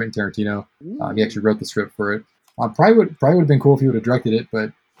connection to Quentin Tarantino. He actually wrote the script for it. Probably would have been cool if he would have directed it,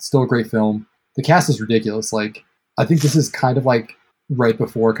 but still a great film. The cast is ridiculous. Like, I think this is kind of like right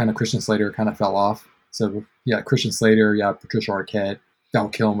before kind of Christian Slater kind of fell off. So yeah, Christian Slater, Patricia Arquette, Val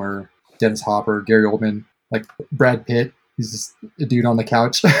Kilmer, Dennis Hopper, Gary Oldman, like Brad Pitt. He's just a dude on the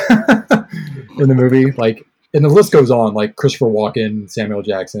couch in the movie. Like, and the list goes on. Like Christopher Walken, Samuel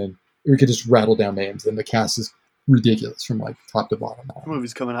Jackson. We could just rattle down names, and the cast is ridiculous from like top to bottom. The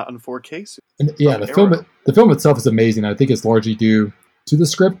movie's coming out in 4K. And yeah, the film itself is amazing. I think it's largely due to the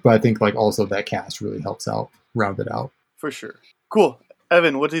script, but I think like also that cast really helps out, round it out. For sure. Cool.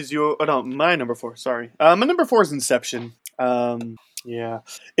 Evan, what is your? Oh no, my number 4. Sorry, my number 4 is Inception. Yeah,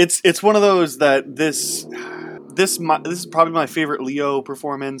 it's one of those that this is probably my favorite Leo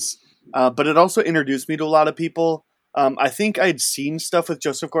performance, but it also introduced me to a lot of people. I think I'd seen stuff with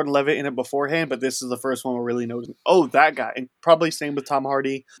Joseph Gordon-Levitt in it beforehand, but this is the first one we're really noticing. Oh, that guy. And probably same with Tom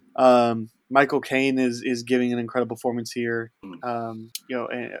Hardy. Michael Caine is giving an incredible performance here. In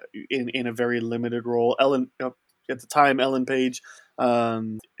a very limited role. Ellen, at the time, Ellen Page,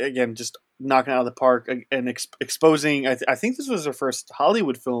 again, just knocking out of the park and exposing. I think this was her first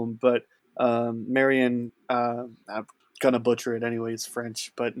Hollywood film, but Marion, I'm gonna butcher it anyway, it's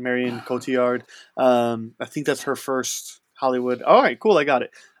French, but Marion Cotillard, I think that's her first Hollywood. All right, cool, I got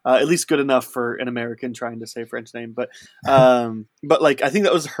it. At least good enough for an American trying to say a French name, but like I think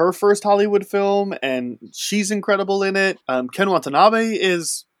that was her first Hollywood film, and she's incredible in it. Ken Watanabe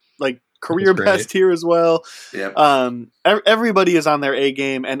is like career best here as well. Yep. Everybody is on their A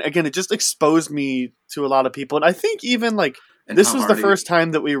game, and again, it just exposed me to a lot of people, and I think even like. And this was the first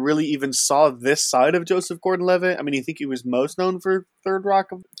time that we really even saw this side of Joseph Gordon-Levitt. I mean, I think he was most known for Third Rock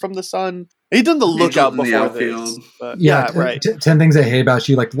from the Sun. He'd done The Lookout before this. But, right. 10 Things I Hate About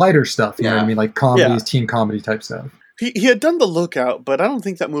You, like lighter stuff. You know what I mean? Like comedies, teen comedy type stuff. He had done The Lookout, but I don't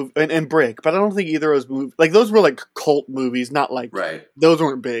think that movie, and Brick, but I don't think either of those movies, like those were like cult movies, not like, those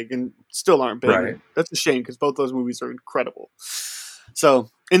weren't big and still aren't big. Right. That's a shame because both those movies are incredible. So,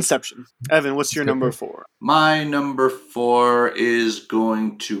 Inception. Evan, what's your number 4? My number 4 is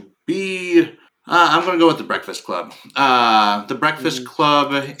going to be... I'm going to go with The Breakfast Club. The Breakfast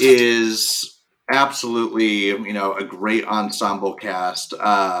Club is absolutely, a great ensemble cast.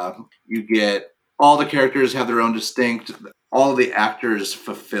 You get... all the characters have their own distinct... all the actors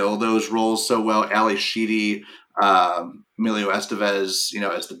fulfill those roles so well. Ali Sheedy, Emilio Estevez,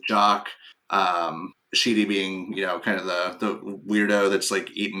 as the jock. Sheedy being, kind of the weirdo that's like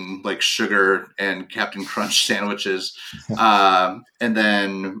eating like sugar and Captain Crunch sandwiches. And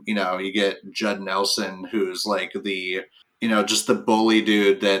then, you get Judd Nelson, who's like the, just the bully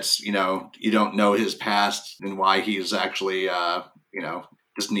dude that's, you don't know his past and why he's actually,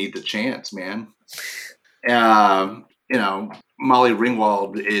 just need the chance, man. Molly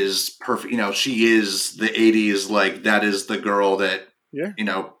Ringwald is perfect. She is the 80s, like that is the girl that,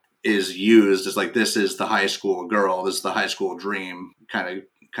 is used as like, this is the high school girl, this is the high school dream kind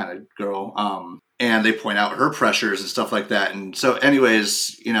of girl. And they point out her pressures and stuff like that. And so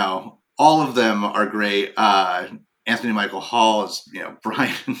anyways, all of them are great. Anthony Michael Hall is,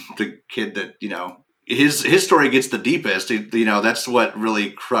 Brian, the kid that, his story gets the deepest. That's what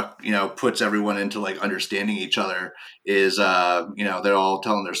really puts everyone into like understanding each other is, they're all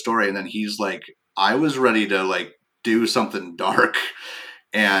telling their story. And then he's like, I was ready to like do something dark.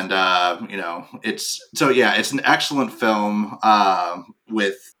 And, it's an excellent film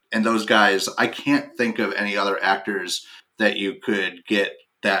and those guys, I can't think of any other actors that you could get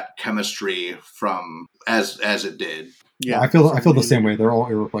that chemistry from as it did. Yeah, I feel the same way. They're all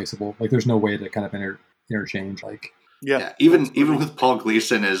irreplaceable. Like there's no way to kind of interchange. Like even with Paul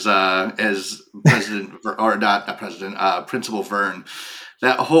Gleason as president or not president, Principal Vern,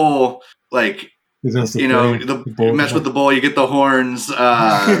 that whole like. You mess with the bull, you get the horns.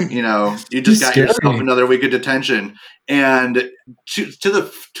 You just got yourself another week of detention, and to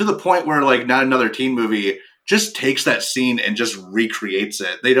the point where like not another teen movie just takes that scene and just recreates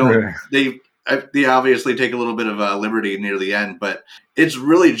it. They don't. They obviously take a little bit of a liberty near the end, but it's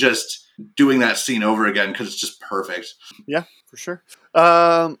really just doing that scene over again because it's just perfect. Yeah, for sure.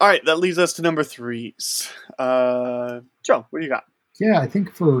 All right, that leads us to number 3. Joe, what do you got? Yeah, I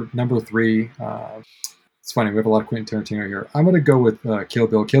think for number 3, it's funny, we have a lot of Quentin Tarantino here. I'm going to go with Kill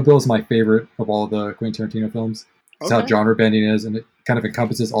Bill. Kill Bill is my favorite of all the Quentin Tarantino films. It's how genre bending is, and it kind of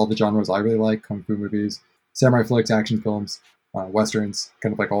encompasses all the genres I really like, kung fu movies, samurai flicks, action films, westerns,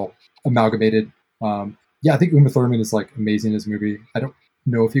 kind of like all amalgamated. I think Uma Thurman is like amazing in this movie. I don't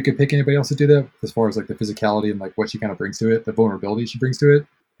know if you could pick anybody else to do that as far as like the physicality and like what she kind of brings to it, the vulnerability she brings to it.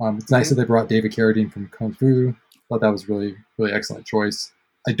 It's nice that they brought David Carradine from Kung Fu. Thought that was really, really excellent choice.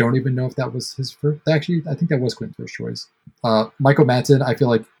 I don't even know if that was his first. Actually, I think that was Quentin's first choice. Michael Madsen, I feel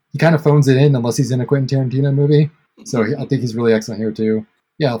like he kind of phones it in unless he's in a Quentin Tarantino movie. So I think he's really excellent here too.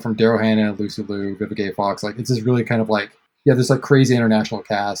 Yeah, from Daryl Hannah, Lucy Liu, Vivica A. Fox. Like it's just really kind of like this like crazy international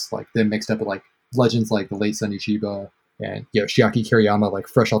cast, like them mixed up with like legends like the late Sonny Chiba and Shiaki Kiriyama, like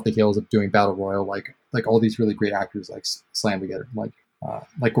fresh off the heels of doing Battle Royale. Like all these really great actors like slam together.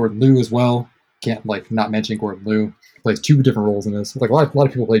 Like Gordon Liu as well. Can't like not mention Gordon Liu. He plays 2 different roles in this. Like a lot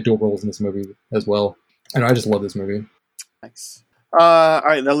of people play dual roles in this movie as well. And I just love this movie. Nice. All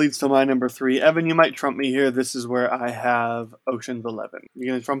right, that leads to my number 3. Evan, you might trump me here. This is where I have Ocean's 11. You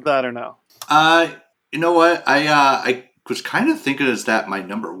gonna trump that or no? You know what? I was kind of thinking is that my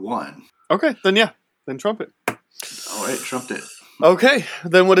number 1. Okay, then trump it. All right, trumped it. Okay,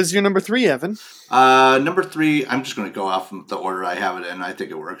 then what is your number 3, Evan? Number 3, I'm just going to go off the order I have it in. I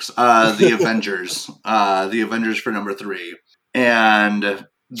think it works. The Avengers. The Avengers for number 3. And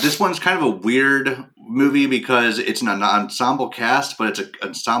this one's kind of a weird movie because it's an ensemble cast, but it's an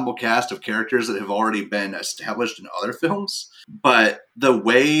ensemble cast of characters that have already been established in other films. But the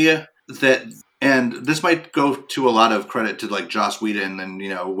way that, and this might go to a lot of credit to like Joss Whedon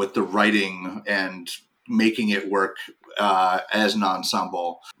and, with the writing and making it work as an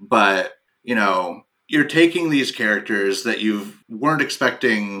ensemble. But, you're taking these characters that you weren't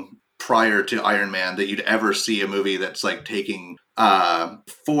expecting prior to Iron Man that you'd ever see a movie that's like taking 4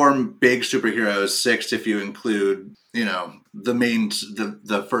 big superheroes, 6 if you include,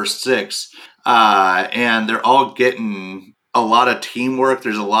 the first 6. And they're all getting a lot of teamwork.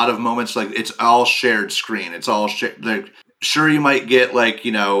 There's a lot of moments like it's all shared screen. It's all shared. Sure, you might get like,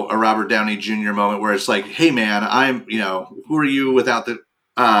 a Robert Downey Jr. moment where it's like, hey man, I'm, who are you without the,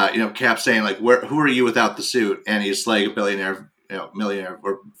 Cap saying like, who are you without the suit? And he's like a billionaire, millionaire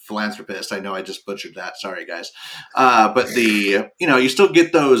or philanthropist. I know I just butchered that. Sorry guys. But you still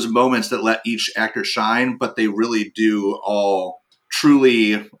get those moments that let each actor shine, but they really do all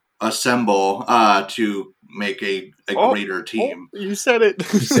truly assemble to make a greater team. You said it.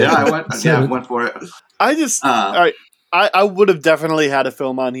 Yeah, I went for it. I just, all right. I would have definitely had a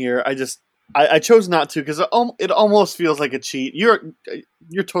film on here. I chose not to because it almost feels like a cheat. You're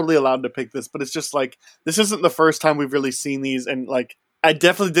totally allowed to pick this, but it's just like this isn't the first time we've really seen these, and like I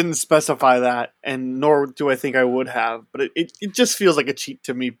definitely didn't specify that, and nor do I think I would have. But it just feels like a cheat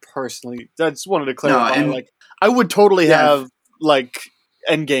to me personally. I just wanted to clarify. I would totally have like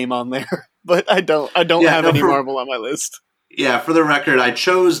Endgame on there, but I don't have any Marvel on my list. Yeah, for the record, I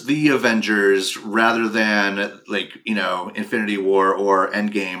chose the Avengers rather than Infinity War or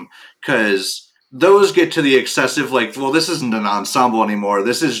Endgame because those get to the excessive this isn't an ensemble anymore.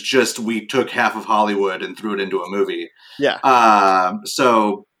 This is just we took half of Hollywood and threw it into a movie. Yeah.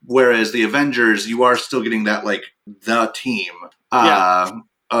 So whereas the Avengers, you are still getting that the team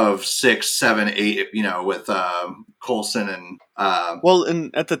of 6, 7, 8, with Coulson and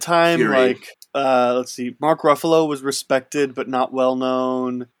and at the time Fury. Let's see. Mark Ruffalo was respected but not well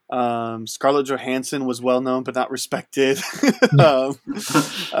known. Scarlett Johansson was well known but not respected.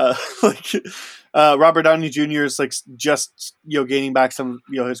 Robert Downey Jr. is just gaining back some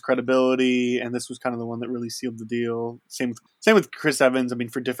his credibility, and this was kind of the one that really sealed the deal. Same with Chris Evans. I mean,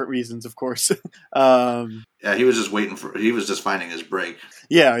 for different reasons, of course. Yeah, he was just he was just finding his break.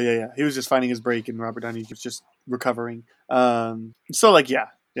 Yeah. He was just finding his break, and Robert Downey was just recovering. And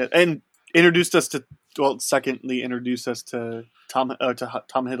introduced us to Tom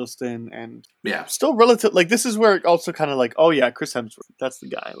Hiddleston, and still relative. This is where it also kind of Chris Hemsworth, that's the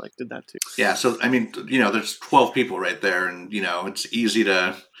guy. Did that too. Yeah, so I mean, there's 12 people right there, and it's easy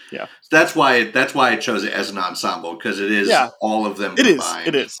to. Yeah. That's why I chose it as an ensemble because it is all of them.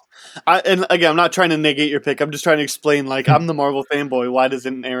 It is. And again, I'm not trying to negate your pick. I'm just trying to explain. I'm the Marvel fanboy. Why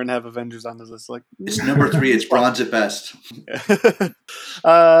doesn't Aaron have Avengers on his list? It's number 3. It's bronze at best.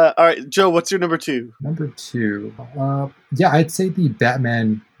 All right, Joe. What's your number 2? Number 2. I'd say the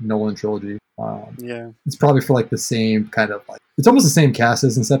Batman Nolan trilogy. It's probably for the same kind of it's almost the same cast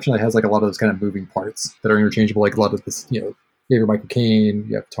as Inception. It has a lot of those kind of moving parts that are interchangeable. A lot of this, you have Michael Caine,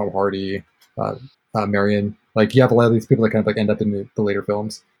 you have Tom Hardy, Marion. You have a lot of these people that kind of end up in the later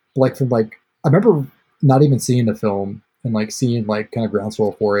films. I remember not even seeing the film and seeing kind of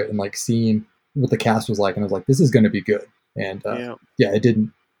groundswell for it and seeing what the cast was like, and I was like, this is going to be good. And it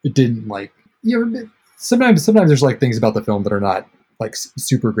didn't sometimes there's things about the film that are not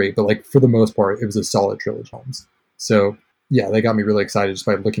super great, but for the most part it was a solid trilogy films. So they got me really excited just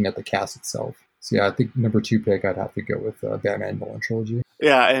by looking at the cast itself. So I think number 2 pick, I'd have to go with Batman Nolan trilogy.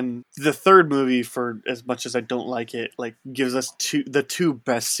 Yeah, and the third movie, for as much as I don't like it, gives us the two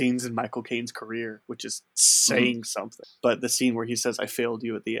best scenes in Michael Caine's career, which is saying something. But the scene where he says, "I failed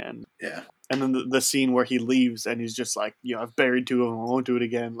you" at the end. Yeah. And then the scene where he leaves and he's just I've buried 2 of them, I won't do it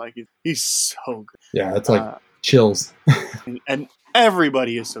again. He's so good. Yeah, it's chills. and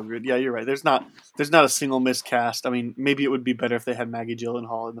everybody is so good. Yeah, you're right. There's not a single miscast. I mean, maybe it would be better if they had Maggie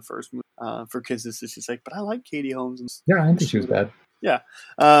Gyllenhaal in the first movie for Kisses. She's but I like Katie Holmes. And I didn't think she was bad. Yeah.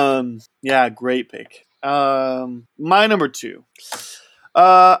 Great pick. My number 2.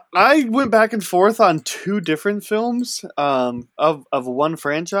 I went back and forth on 2 different films of one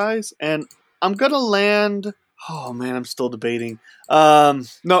franchise, and I'm gonna land. Oh man, I'm still debating. No,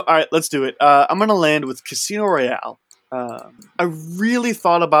 all right, let's do it. I'm gonna land with Casino Royale. I really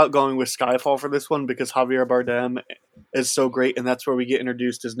thought about going with Skyfall for this one because Javier Bardem is so great, and that's where we get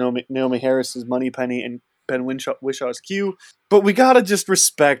introduced as Naomi Harris as Moneypenny, and Ben Wishaw's Q. But we gotta just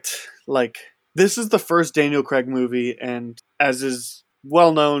respect, like, this is the first Daniel Craig movie, and as is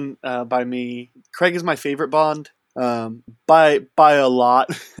well known by me, Craig is my favorite Bond by a lot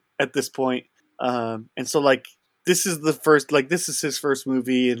at this point. And so, like, this is the first, like, this is his first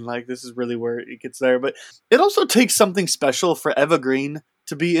movie, and, like, this is really where it gets there. But it also takes something special for Eva Green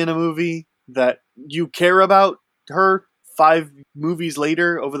to be in a movie that you care about her 5 movies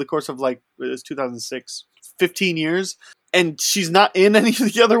later over the course of, like, it was 2006, 15 years. And she's not in any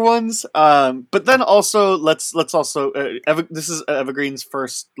of the other ones. But then also, let's also, this is Eva Green's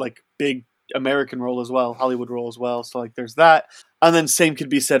first, like, big American role as well, Hollywood role as well. So, like, there's that. And then same could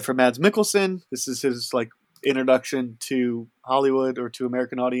be said for Mads Mikkelsen. This is his, like, introduction to Hollywood or to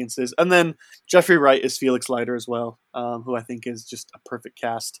American audiences. And then Jeffrey Wright is Felix Leiter as well, who I think is just a perfect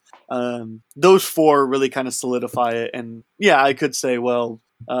cast. Those 4 really kind of solidify it. And yeah, I could say,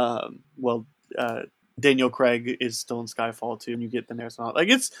 Daniel Craig is still in Skyfall too, and you get Daenerys and all. Like,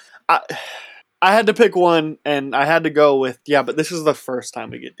 it's, I had to pick one, and I had to go with, but this is the first time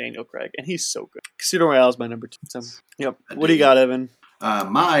we get Daniel Craig, and he's so good. Casino Royale is my number 2. So, yep. What do you got, Evan?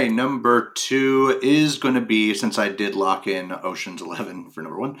 My number 2 is going to be, since I did lock in Ocean's 11 for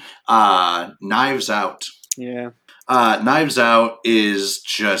number 1, Knives Out. Yeah. Knives Out is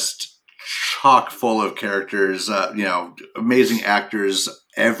just chock full of characters, amazing actors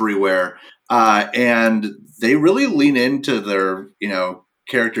everywhere. And they really lean into their,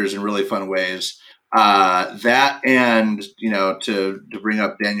 characters in really fun ways. That and, to bring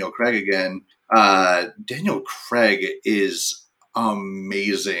up Daniel Craig again, Daniel Craig is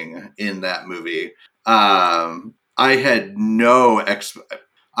amazing in that movie. I had no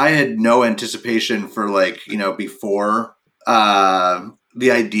anticipation for, like, before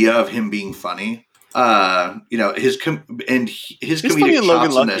the idea of him being funny. His comedic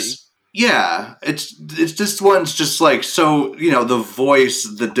chops in this. Yeah, it's this one's just like, so, the voice,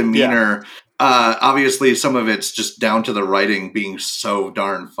 the demeanor. Yeah. Obviously, some of it's just down to the writing being so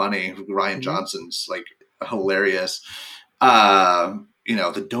darn funny. Rian Johnson's, like, hilarious. The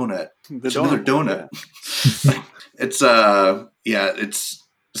donut. Another donut. Yeah. It's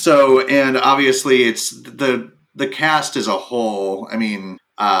so, and obviously it's the cast as a whole. I mean,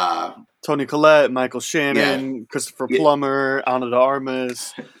 Toni Collette, Michael Shannon, Christopher Plummer, Ana de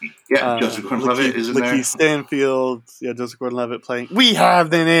Armas. Joseph Gordon-Levitt is in there. Lakeith Stanfield. Yeah, Joseph Gordon-Levitt playing. We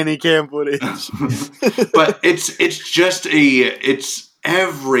have the nanny cam footage. But it's just it's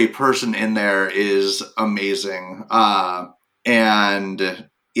every person in there is amazing. And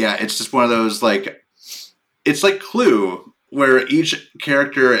yeah, it's just one of those, like, it's like Clue, where each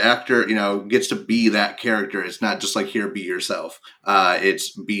actor, gets to be that character. It's not just like, here, be yourself.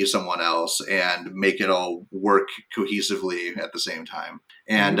 It's be someone else and make it all work cohesively at the same time.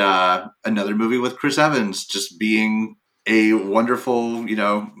 And another movie with Chris Evans just being a wonderful,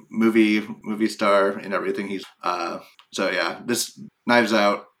 movie star and everything. He's this Knives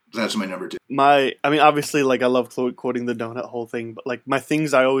Out. That's my number 2. Obviously, like, I love quoting the donut whole thing, but, like, my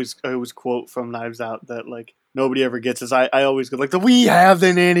things I always quote from Knives Out that, like, nobody ever gets is I always go, like, we have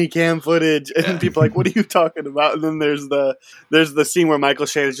the nanny cam footage, and people are like, what are you talking about? And then there's the scene where Michael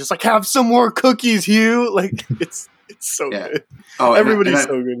Shannon's just like, have some more cookies, Hugh. Like, it's so good. Oh, everybody's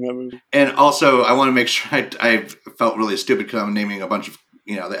so good in that movie. And also, I want to make sure I felt really stupid because I'm naming a bunch of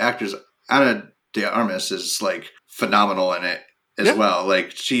the actors. Ana de Armas is, like, phenomenal in it as well.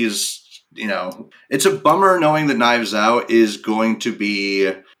 Like, she's it's a bummer knowing that Knives Out is going to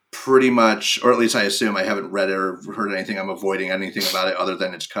be pretty much, or at least I assume, I haven't read or heard anything, I'm avoiding anything about it other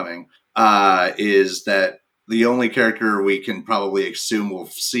than it's coming, is that the only character we can probably assume we'll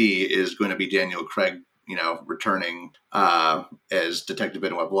see is going to be Daniel Craig, returning as Detective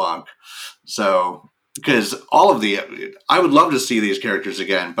Benoit Blanc. So, because I would love to see these characters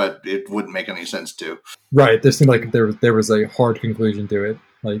again, but it wouldn't make any sense to. Right. There seemed like there was a hard conclusion to it.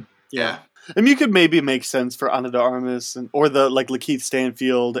 Like, yeah. I mean, you could maybe make sense for Ana de Armas or the, like, Lakeith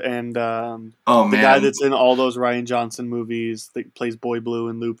Stanfield and the guy that's in all those Rian Johnson movies that plays Boy Blue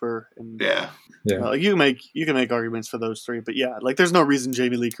and Looper. And, you can make arguments for those 3, but yeah, like, there's no reason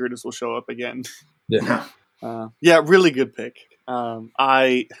Jamie Lee Curtis will show up again. Yeah. Really good pick.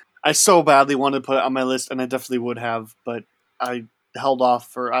 I so badly wanted to put it on my list, and I definitely would have, but I held off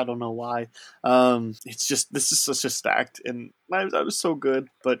for I don't know why. It's just, this is such a stacked, and that was so good,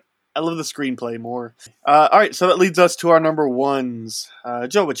 but I love the screenplay more. All right, so that leads us to our number 1s.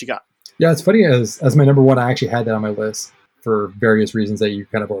 Joe, what you got? Yeah, it's funny, as my number 1, I actually had that on my list for various reasons that you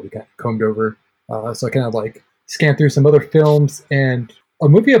kind of already combed over. So I kind of, like, scanned through some other films, and a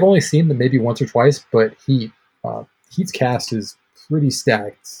movie I've only seen maybe once or twice, but Heat. Heat's cast is pretty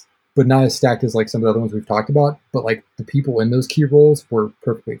stacked. but not as stacked as like some of the other ones we've talked about. But like the people in those key roles were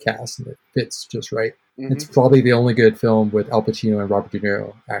perfectly cast, and it fits just right. Mm-hmm. It's probably the only good film with Al Pacino and Robert De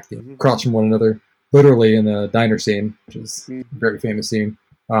Niro acting across from one another, literally in the diner scene, which is a very famous scene.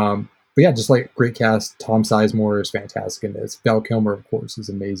 But yeah, just like great cast. Tom Sizemore is fantastic in this. Val Kilmer, of course, is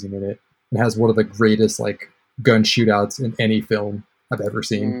amazing in it, and has one of the greatest like gun shootouts in any film I've ever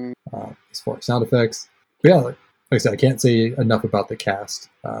seen, as far as sound effects. But yeah, like I said, I can't say enough about the cast.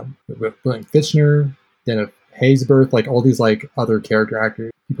 William Fichtner, Dana Haysbert, like all these like other character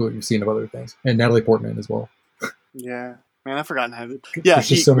actors, people that you've seen of other things, and Natalie Portman as well. Yeah, man, I've forgotten how to. Yeah, there's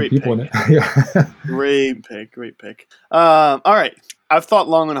just so many people in it. Yeah, great pick. All right, I've thought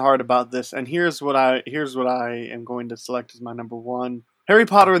long and hard about this, and here's what I am going to select as my number one: Harry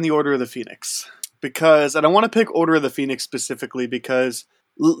Potter and the Order of the Phoenix. Because, and I want to pick Order of the Phoenix specifically because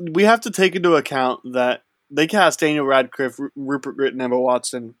we have to take into account that they cast Daniel Radcliffe, Rupert Grint, and Emma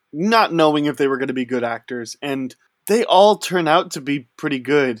Watson, not knowing if they were going to be good actors, and they all turn out to be pretty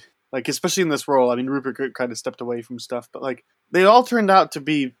good. Like, especially in this role. I mean, Rupert Grint kind of stepped away from stuff, but like they all turned out to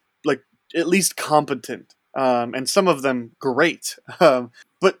be like at least competent, and some of them great.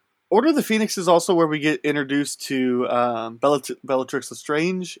 But Order of the Phoenix is also where we get introduced to Bellatrix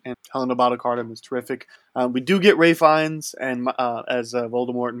Lestrange, and Helena Bonham Carter is terrific. We do get Ralph Fiennes and as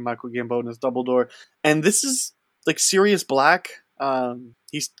Voldemort and Michael Gambon as Dumbledore, and this is like Sirius Black.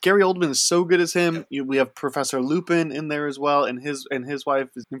 Gary Oldman is so good as him. We have Professor Lupin in there as well, and his wife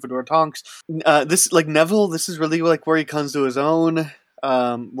is Nymphadora Tonks. This like Neville. This is really like where he comes to his own.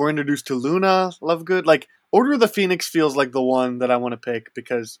 We're introduced to Luna Lovegood. Like Order of the Phoenix feels like the one that I want to pick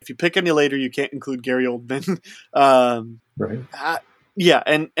because if you pick any later, you can't include Gary Oldman. Right. Yeah,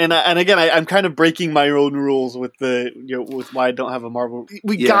 and again, I'm kind of breaking my own rules with with why I don't have a Marvel.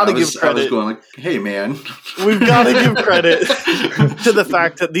 We gotta give credit. I was going like, hey man, we've got to give credit to the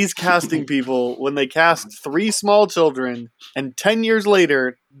fact that these casting people, when they cast 3 small children, and 10 years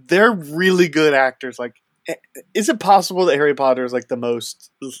later, they're really good actors. Like, is it possible that Harry Potter is like the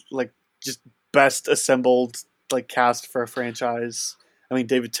most like just best assembled like cast for a franchise? I mean,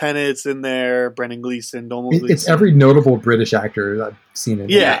 David Tennant's in there, Brendan Gleeson, Donald Gleeson. It's every notable British actor I've seen in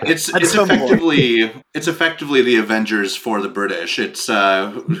it. Yeah, it's effectively the Avengers for the British. It's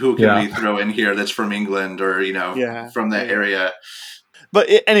who can we throw in here that's from England or from that area. But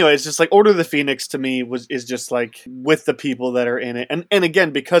anyway, it's just like Order of the Phoenix to me is just like with the people that are in it, and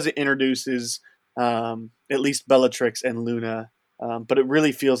again because it introduces at least Bellatrix and Luna. But it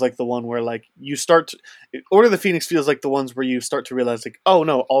really feels like the one where like you Order of the Phoenix feels like the ones where you start to realize like, oh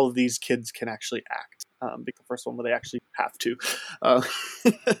no, all of these kids can actually act. Because the first one where they actually have to.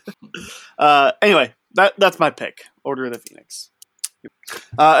 Anyway, that's my pick, Order of the Phoenix.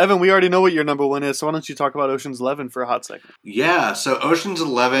 Evan, we already know what your number one is, so why don't you talk about Ocean's 11 for a hot second? Yeah, so Ocean's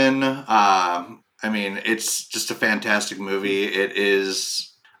 11, I mean, it's just a fantastic movie. It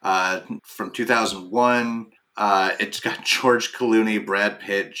is from 2001. It's got George Clooney, Brad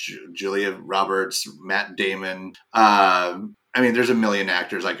Pitt, Julia Roberts, Matt Damon. I mean, there's a million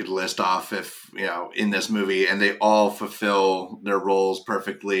actors I could list off in this movie, and they all fulfill their roles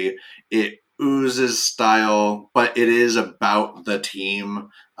perfectly. It oozes style, but it is about the team.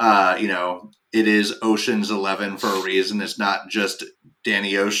 It is Ocean's 11 for a reason. It's not just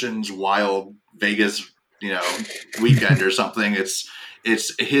Danny Ocean's wild Vegas, weekend or something. It's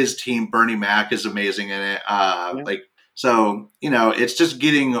his team. Bernie Mac is amazing in it. It's just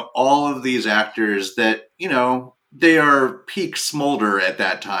getting all of these actors that, they are peak smolder at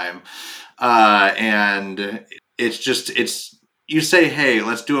that time. And you say, hey,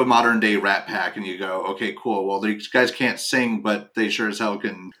 let's do a modern day Rat Pack. And you go, okay, cool. Well, these guys can't sing, but they sure as hell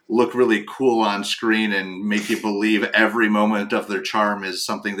can look really cool on screen and make you believe every moment of their charm is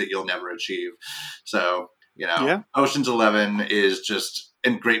something that you'll never achieve. So, Ocean's 11 is just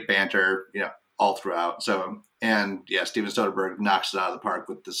in great banter, all throughout. So, and yeah, Steven Soderbergh knocks it out of the park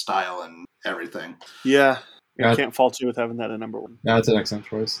with the style and everything. Yeah. I can't fault you with having that at number one. Yeah, that's an excellent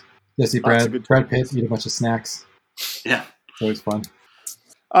choice. Yeah, see Brad Pitt eat a bunch of snacks. Yeah. It's always fun.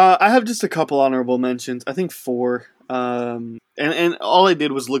 I have just a couple honorable mentions. I think 4. And all I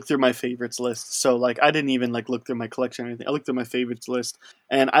did was look through my favorites list. So like I didn't even like look through my collection or anything. I looked through my favorites list.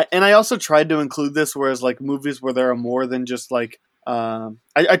 And I also tried to include this whereas like movies where there are more than just like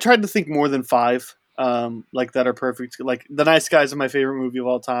I tried to think more than 5 like that are perfect. Like The Nice Guys is my favorite movie of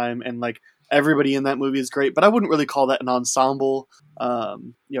all time, and like everybody in that movie is great, but I wouldn't really call that an ensemble.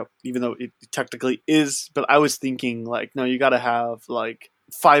 Even though it technically is, but I was thinking like, no, you got to have like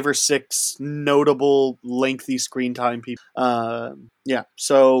 5 or 6 notable lengthy screen time people.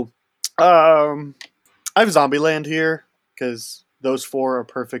 So I have Zombieland here because those 4 are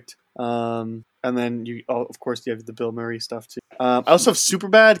perfect. And then of course, you have the Bill Murray stuff too. I also have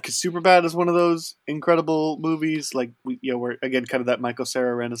Superbad, because Superbad is one of those incredible movies. Like we're again kind of that Michael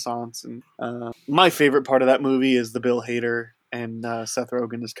Cera renaissance. And my favorite part of that movie is the Bill Hader and Seth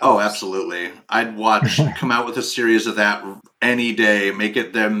Rogen as cops. Oh, absolutely! I'd watch come out with a series of that any day. Make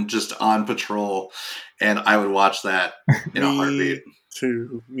it them just on patrol, and I would watch that in a heartbeat.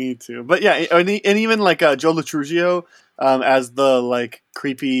 Me too. But yeah, and even like Joe Latruggio as the like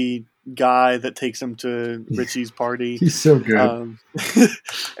creepy guy that takes him to Richie's party. He's so good.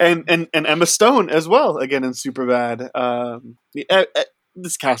 And Emma Stone as well, again in Superbad.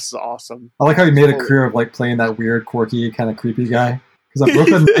 This cast is awesome. I like how he made a career of like playing that weird, quirky, kind of creepy guy. Because on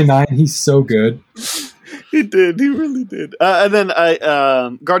Brooklyn Nine-Nine, he's so good. He did. He really did. And then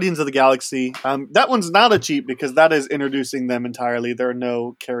Guardians of the Galaxy. That one's not a cheat because that is introducing them entirely. There are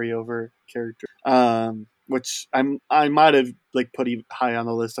no carryover characters. Which I might have like put high on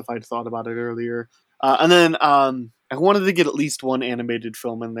the list if I'd thought about it earlier. And then I wanted to get at least one animated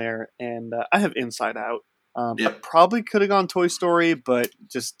film in there, and I have Inside Out. I probably could have gone Toy Story, but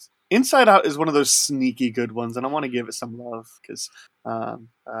just Inside Out is one of those sneaky good ones, and I want to give it some love because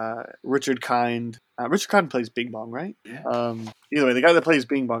Richard Kind plays Bing Bong, right? Yeah. Either way, the guy that plays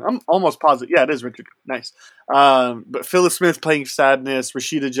Bing Bong, I'm almost positive. Yeah, it is Richard. Nice. But Phyllis Smith playing Sadness,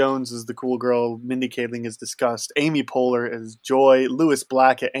 Rashida Jones is the cool girl, Mindy Kaling is Disgust, Amy Poehler is Joy, Lewis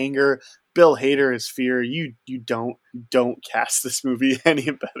Black at Anger, Bill Hader is Fear. You don't cast this movie any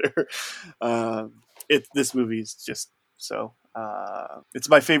better. This movie is just so. It's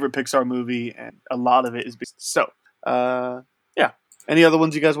my favorite Pixar movie, and a lot of it is so. Yeah. Any other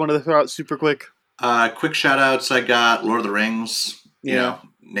ones you guys wanted to throw out super quick? Quick shout outs. I got Lord of the Rings.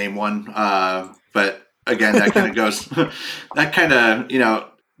 Name one. But again, that kind of goes. That kind of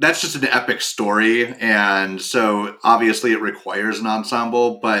that's just an epic story, and so obviously it requires an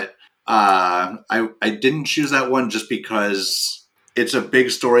ensemble. But I didn't choose that one just because it's a big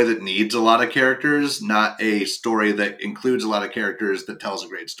story that needs a lot of characters, not a story that includes a lot of characters that tells a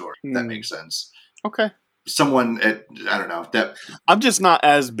great story. If that makes sense. Okay. I don't know that I'm just not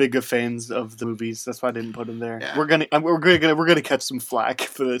as big of fans of the movies. That's why I didn't put them there. Yeah. We're gonna catch some flack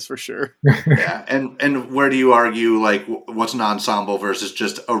for this for sure. Yeah, and where do you argue like what's an ensemble versus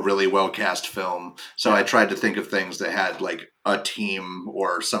just a really well cast film? So I tried to think of things that had like a team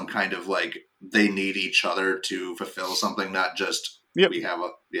or some kind of like they need each other to fulfill something, not just we have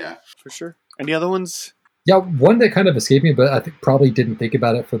for sure. Any other ones? Yeah, one that kind of escaped me, but I think probably didn't think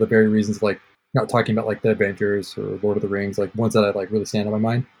about it for the very reasons like. Not talking about like the Avengers or Lord of the Rings, like ones that I like really stand in my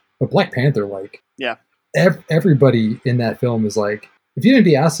mind. But Black Panther, like, everybody in that film is like, if you didn't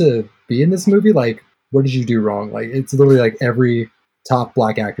be asked to be in this movie, like, what did you do wrong? Like, it's literally like every top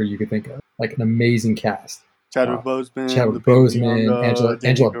black actor you could think of, like an amazing cast. Chadwick Boseman,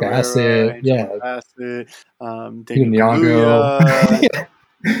 Angela Bassett, David Nyong'o.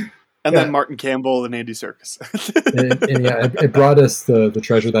 And then Martin Campbell and Andy Serkis. and it brought us the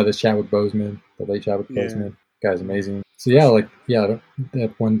treasure that is Chadwick Boseman, the late Chadwick Boseman. Guy's amazing. So that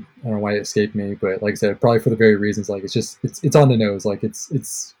one, I don't know why it escaped me, but like I said, probably for the very reasons, like it's on the nose, like it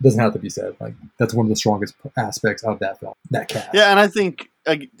doesn't have to be said. Like that's one of the strongest aspects of that film, that cast. Yeah, and I think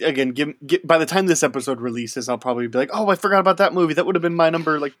again, by the time this episode releases, I'll probably be like, oh, I forgot about that movie. That would have been my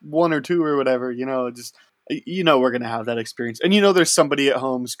number like 1 or 2 or whatever. We're going to have that experience. And there's somebody at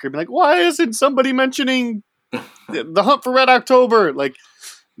home screaming like, why isn't somebody mentioning The Hunt for Red October? Like,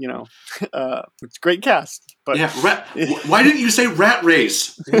 it's great cast. But why didn't you say Rat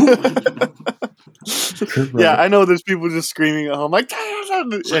Race? Yeah, I know there's people just screaming at home like,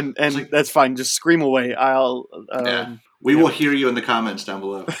 and that's fine. Just scream away. We will hear you in the comments down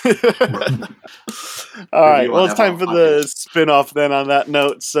below. All right. Well, it's time for the spin-off then on that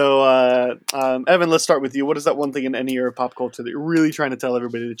note. So, Evan, let's start with you. What is that one thing in any era of pop culture that you're really trying to tell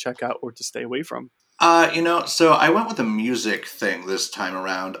everybody to check out or to stay away from? So I went with a music thing this time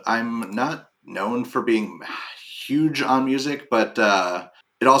around. I'm not known for being huge on music, but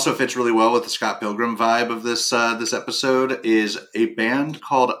it also fits really well with the Scott Pilgrim vibe of this episode, is a band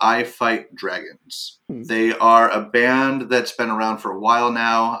called I Fight Dragons. They are a band that's been around for a while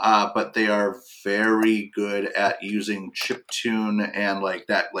now, but they are very good at using chiptune and like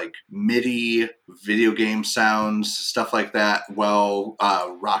that like MIDI video game sounds, stuff like that, while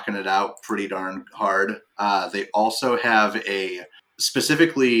rocking it out pretty darn hard. They also have a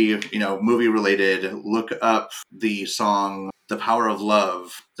specifically, movie related, look up the song The Power of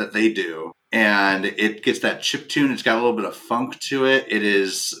Love that they do. and it gets that chiptune. It's got a little bit of funk to it. It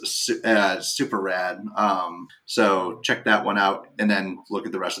is super rad. So check that one out, and then look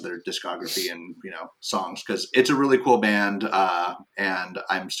at the rest of their discography and songs, because it's a really cool band, and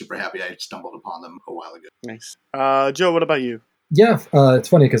I'm super happy I stumbled upon them a while ago. Nice. Joe, what about you? Yeah, it's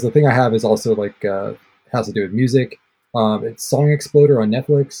funny because the thing I have is also like has to do with music. It's Song Exploder on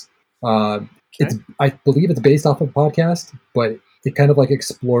Netflix. I believe it's based off of a podcast, but it kind of like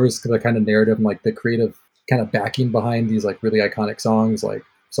explores the kind of narrative and like the creative kind of backing behind these like really iconic songs, like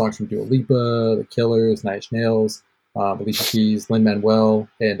songs from Dua Lipa, The Killers, Nine Inch Nails, Alicia Keys, Lin-Manuel,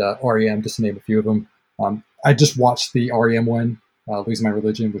 and REM, just to name a few of them. I just watched the REM one, Losing My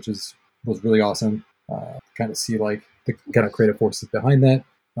Religion, which was really awesome. Kind of see like the kind of creative forces behind that.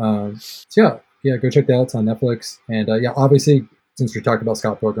 So yeah, go check that out. It's on Netflix. And yeah, obviously, since we're talking about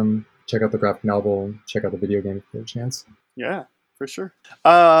Scott Pilgrim, check out the graphic novel, check out the video game if you get a chance. Yeah, for sure.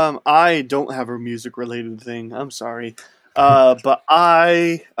 I don't have a music related thing. I'm sorry. But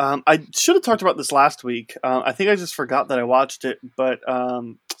I should have talked about this last week. I think I just forgot that I watched it. But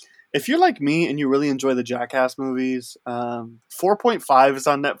if you're like me and you really enjoy the Jackass movies, 4.5 is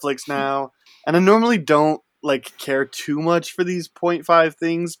on Netflix now. And I normally don't like care too much for these 0.5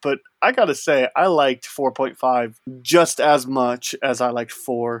 things, but I gotta say I liked 4.5 just as much as I liked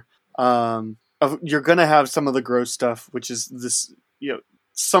 4. You're gonna have some of the gross stuff, which is this,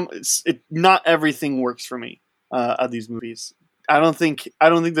 not everything works for me of these movies. I don't think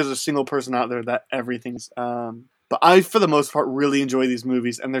there's a single person out there that everything's. But I, for the most part, really enjoy these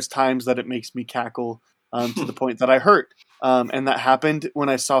movies, and there's times that it makes me cackle to the point that I hurt. And that happened when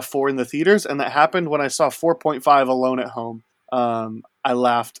I saw 4 in the theaters, and that happened when I saw 4.5 alone at home. I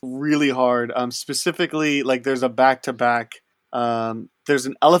laughed really hard. Specifically, like there's a back-to-back. There's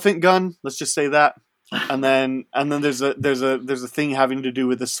an elephant gun. Let's just say that, and then there's a thing having to do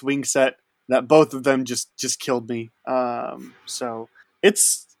with the swing set that both of them just killed me. So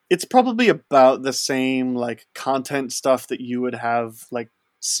it's probably about the same like content stuff that you would have like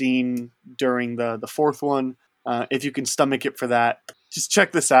seen during the 4th one. If you can stomach it for that, just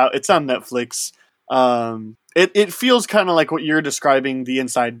check this out. It's on Netflix. It feels kind of like what you're describing, the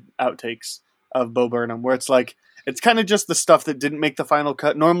inside outtakes of Bo Burnham, where it's like, it's kind of just the stuff that didn't make the final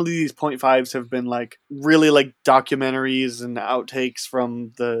cut. Normally these 0.5s have been like really like documentaries and outtakes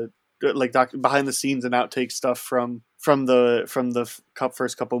from the like behind the scenes and outtake stuff from the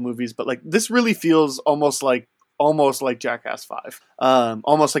first couple movies. But like this really feels almost like Jackass 5.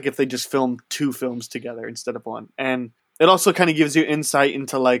 Almost like if they just filmed 2 films together instead of 1. And it also kind of gives you insight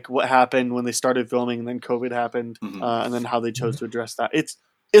into like what happened when they started filming and then COVID happened, and then how they chose to address that.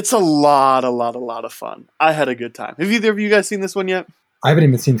 It's a lot of fun. I had a good time. Have either of you guys seen this one yet? I haven't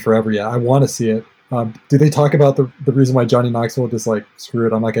even seen Forever yet. I want to see it. Do they talk about the reason why Johnny Knoxville just like, screw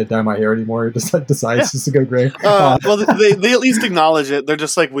it, I'm not going to dye my hair anymore? Just like decides just to go gray. Well, they at least acknowledge it. They're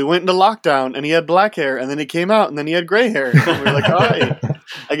just like, we went into lockdown and he had black hair, and then he came out and then he had gray hair. And we were like, all right.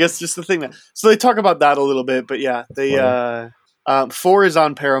 I guess just the thing that. So they talk about that a little bit, but yeah, they 4 is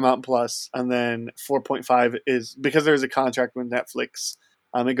on Paramount Plus, and then 4.5 is because there's a contract with Netflix.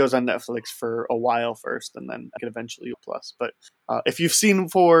 It goes on Netflix for a while first, and then it eventually go Plus. But if you've seen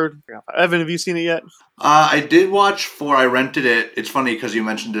 4, Evan, have you seen it yet? I did watch 4. I rented it. It's funny because you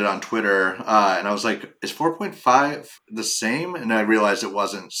mentioned it on Twitter, and I was like, is 4.5 the same? And I realized it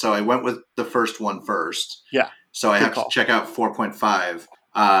wasn't. So I went with the first one first. Yeah. So I have to check out 4.5.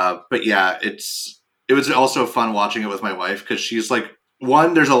 But yeah, it was also fun watching it with my wife because she's like,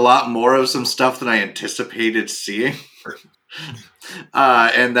 one, there's a lot more of some stuff than I anticipated seeing.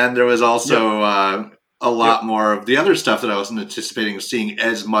 And then there was also a lot more of the other stuff that I wasn't anticipating seeing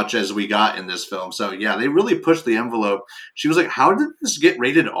as much as we got in this film. So yeah, they really pushed the envelope. She was like, how did this get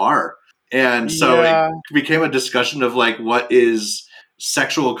rated R? And so it became a discussion of like, what is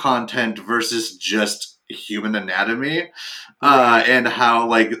sexual content versus just human anatomy, and how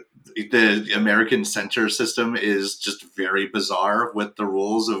like the American censor system is just very bizarre with the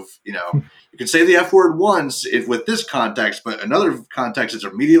rules of, you can say the F word once with this context, but another context is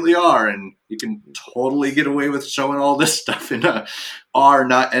immediately R, and you can totally get away with showing all this stuff in a R,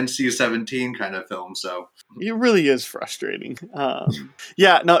 not NC-17 kind of film. So it really is frustrating.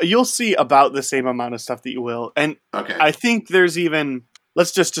 Yeah, no, you'll see about the same amount of stuff that you will. And okay. I think there's even,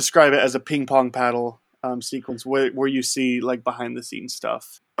 let's just describe it as a ping pong paddle sequence where you see like behind the scenes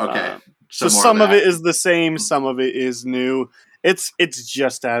stuff. Okay. So some of it is the same, some of it is new. It's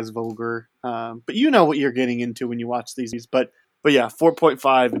just as vulgar. But you know what you're getting into when you watch these. But yeah,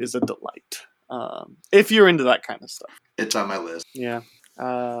 4.5 is a delight. If you're into that kind of stuff. It's on my list. Yeah.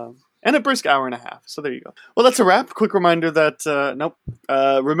 and a brisk hour and a half. So there you go. Well, that's a wrap. Quick reminder that,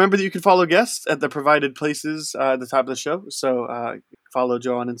 remember that you can follow guests at the provided places at the top of the show. So follow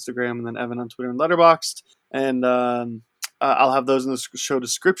Joe on Instagram and then Evan on Twitter and Letterboxd. And I'll have those in the show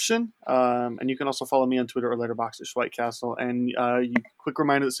description. And you can also follow me on Twitter or Letterboxd at Schweik Castle. And quick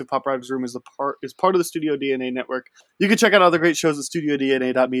reminder that Civ Pop Writers Room is part of the Studio DNA network. You can check out other great shows at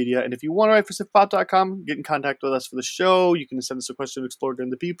studiodna.media. And if you want to write for civpop.com, get in contact with us for the show. You can send us a question to explore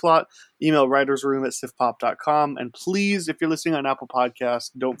during the B-plot. Email writersroom@civpop.com. And please, if you're listening on Apple Podcasts,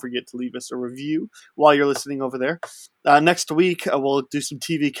 don't forget to leave us a review while you're listening over there. Next week, we'll do some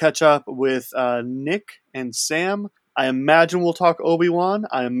TV catch-up with Nick and Sam. I imagine we'll talk Obi-Wan.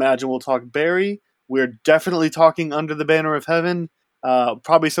 I imagine we'll talk Barry. We're definitely talking Under the Banner of Heaven.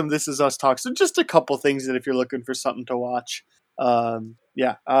 Probably some This Is Us talk. So just a couple things that if you're looking for something to watch. All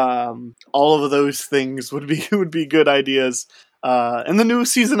of those things would be good ideas. And the new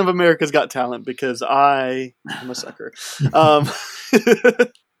season of America's Got Talent, because I am a sucker.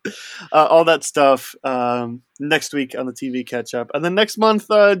 All that stuff next week on the TV catch up, and then next month,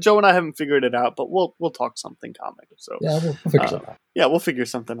 Joe and I haven't figured it out, but we'll talk something comic. So yeah, we'll figure something out. Yeah, we'll figure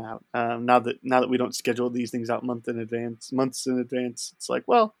something out. Now that we don't schedule these things out months in advance, it's like,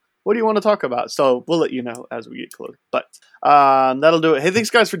 well, what do you want to talk about? So we'll let you know as we get closer. But that'll do it. Hey, thanks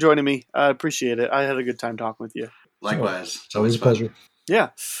guys for joining me. I appreciate it. I had a good time talking with you. Likewise, it's always a pleasure. Yeah.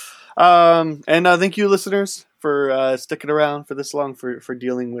 And thank you, listeners, for sticking around for this long, for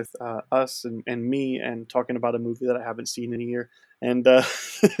dealing with us and me and talking about a movie that I haven't seen in a year, and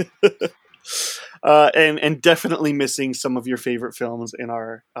and definitely missing some of your favorite films in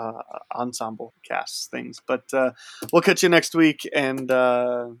our ensemble cast things. But we'll catch you next week, and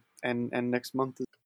next month.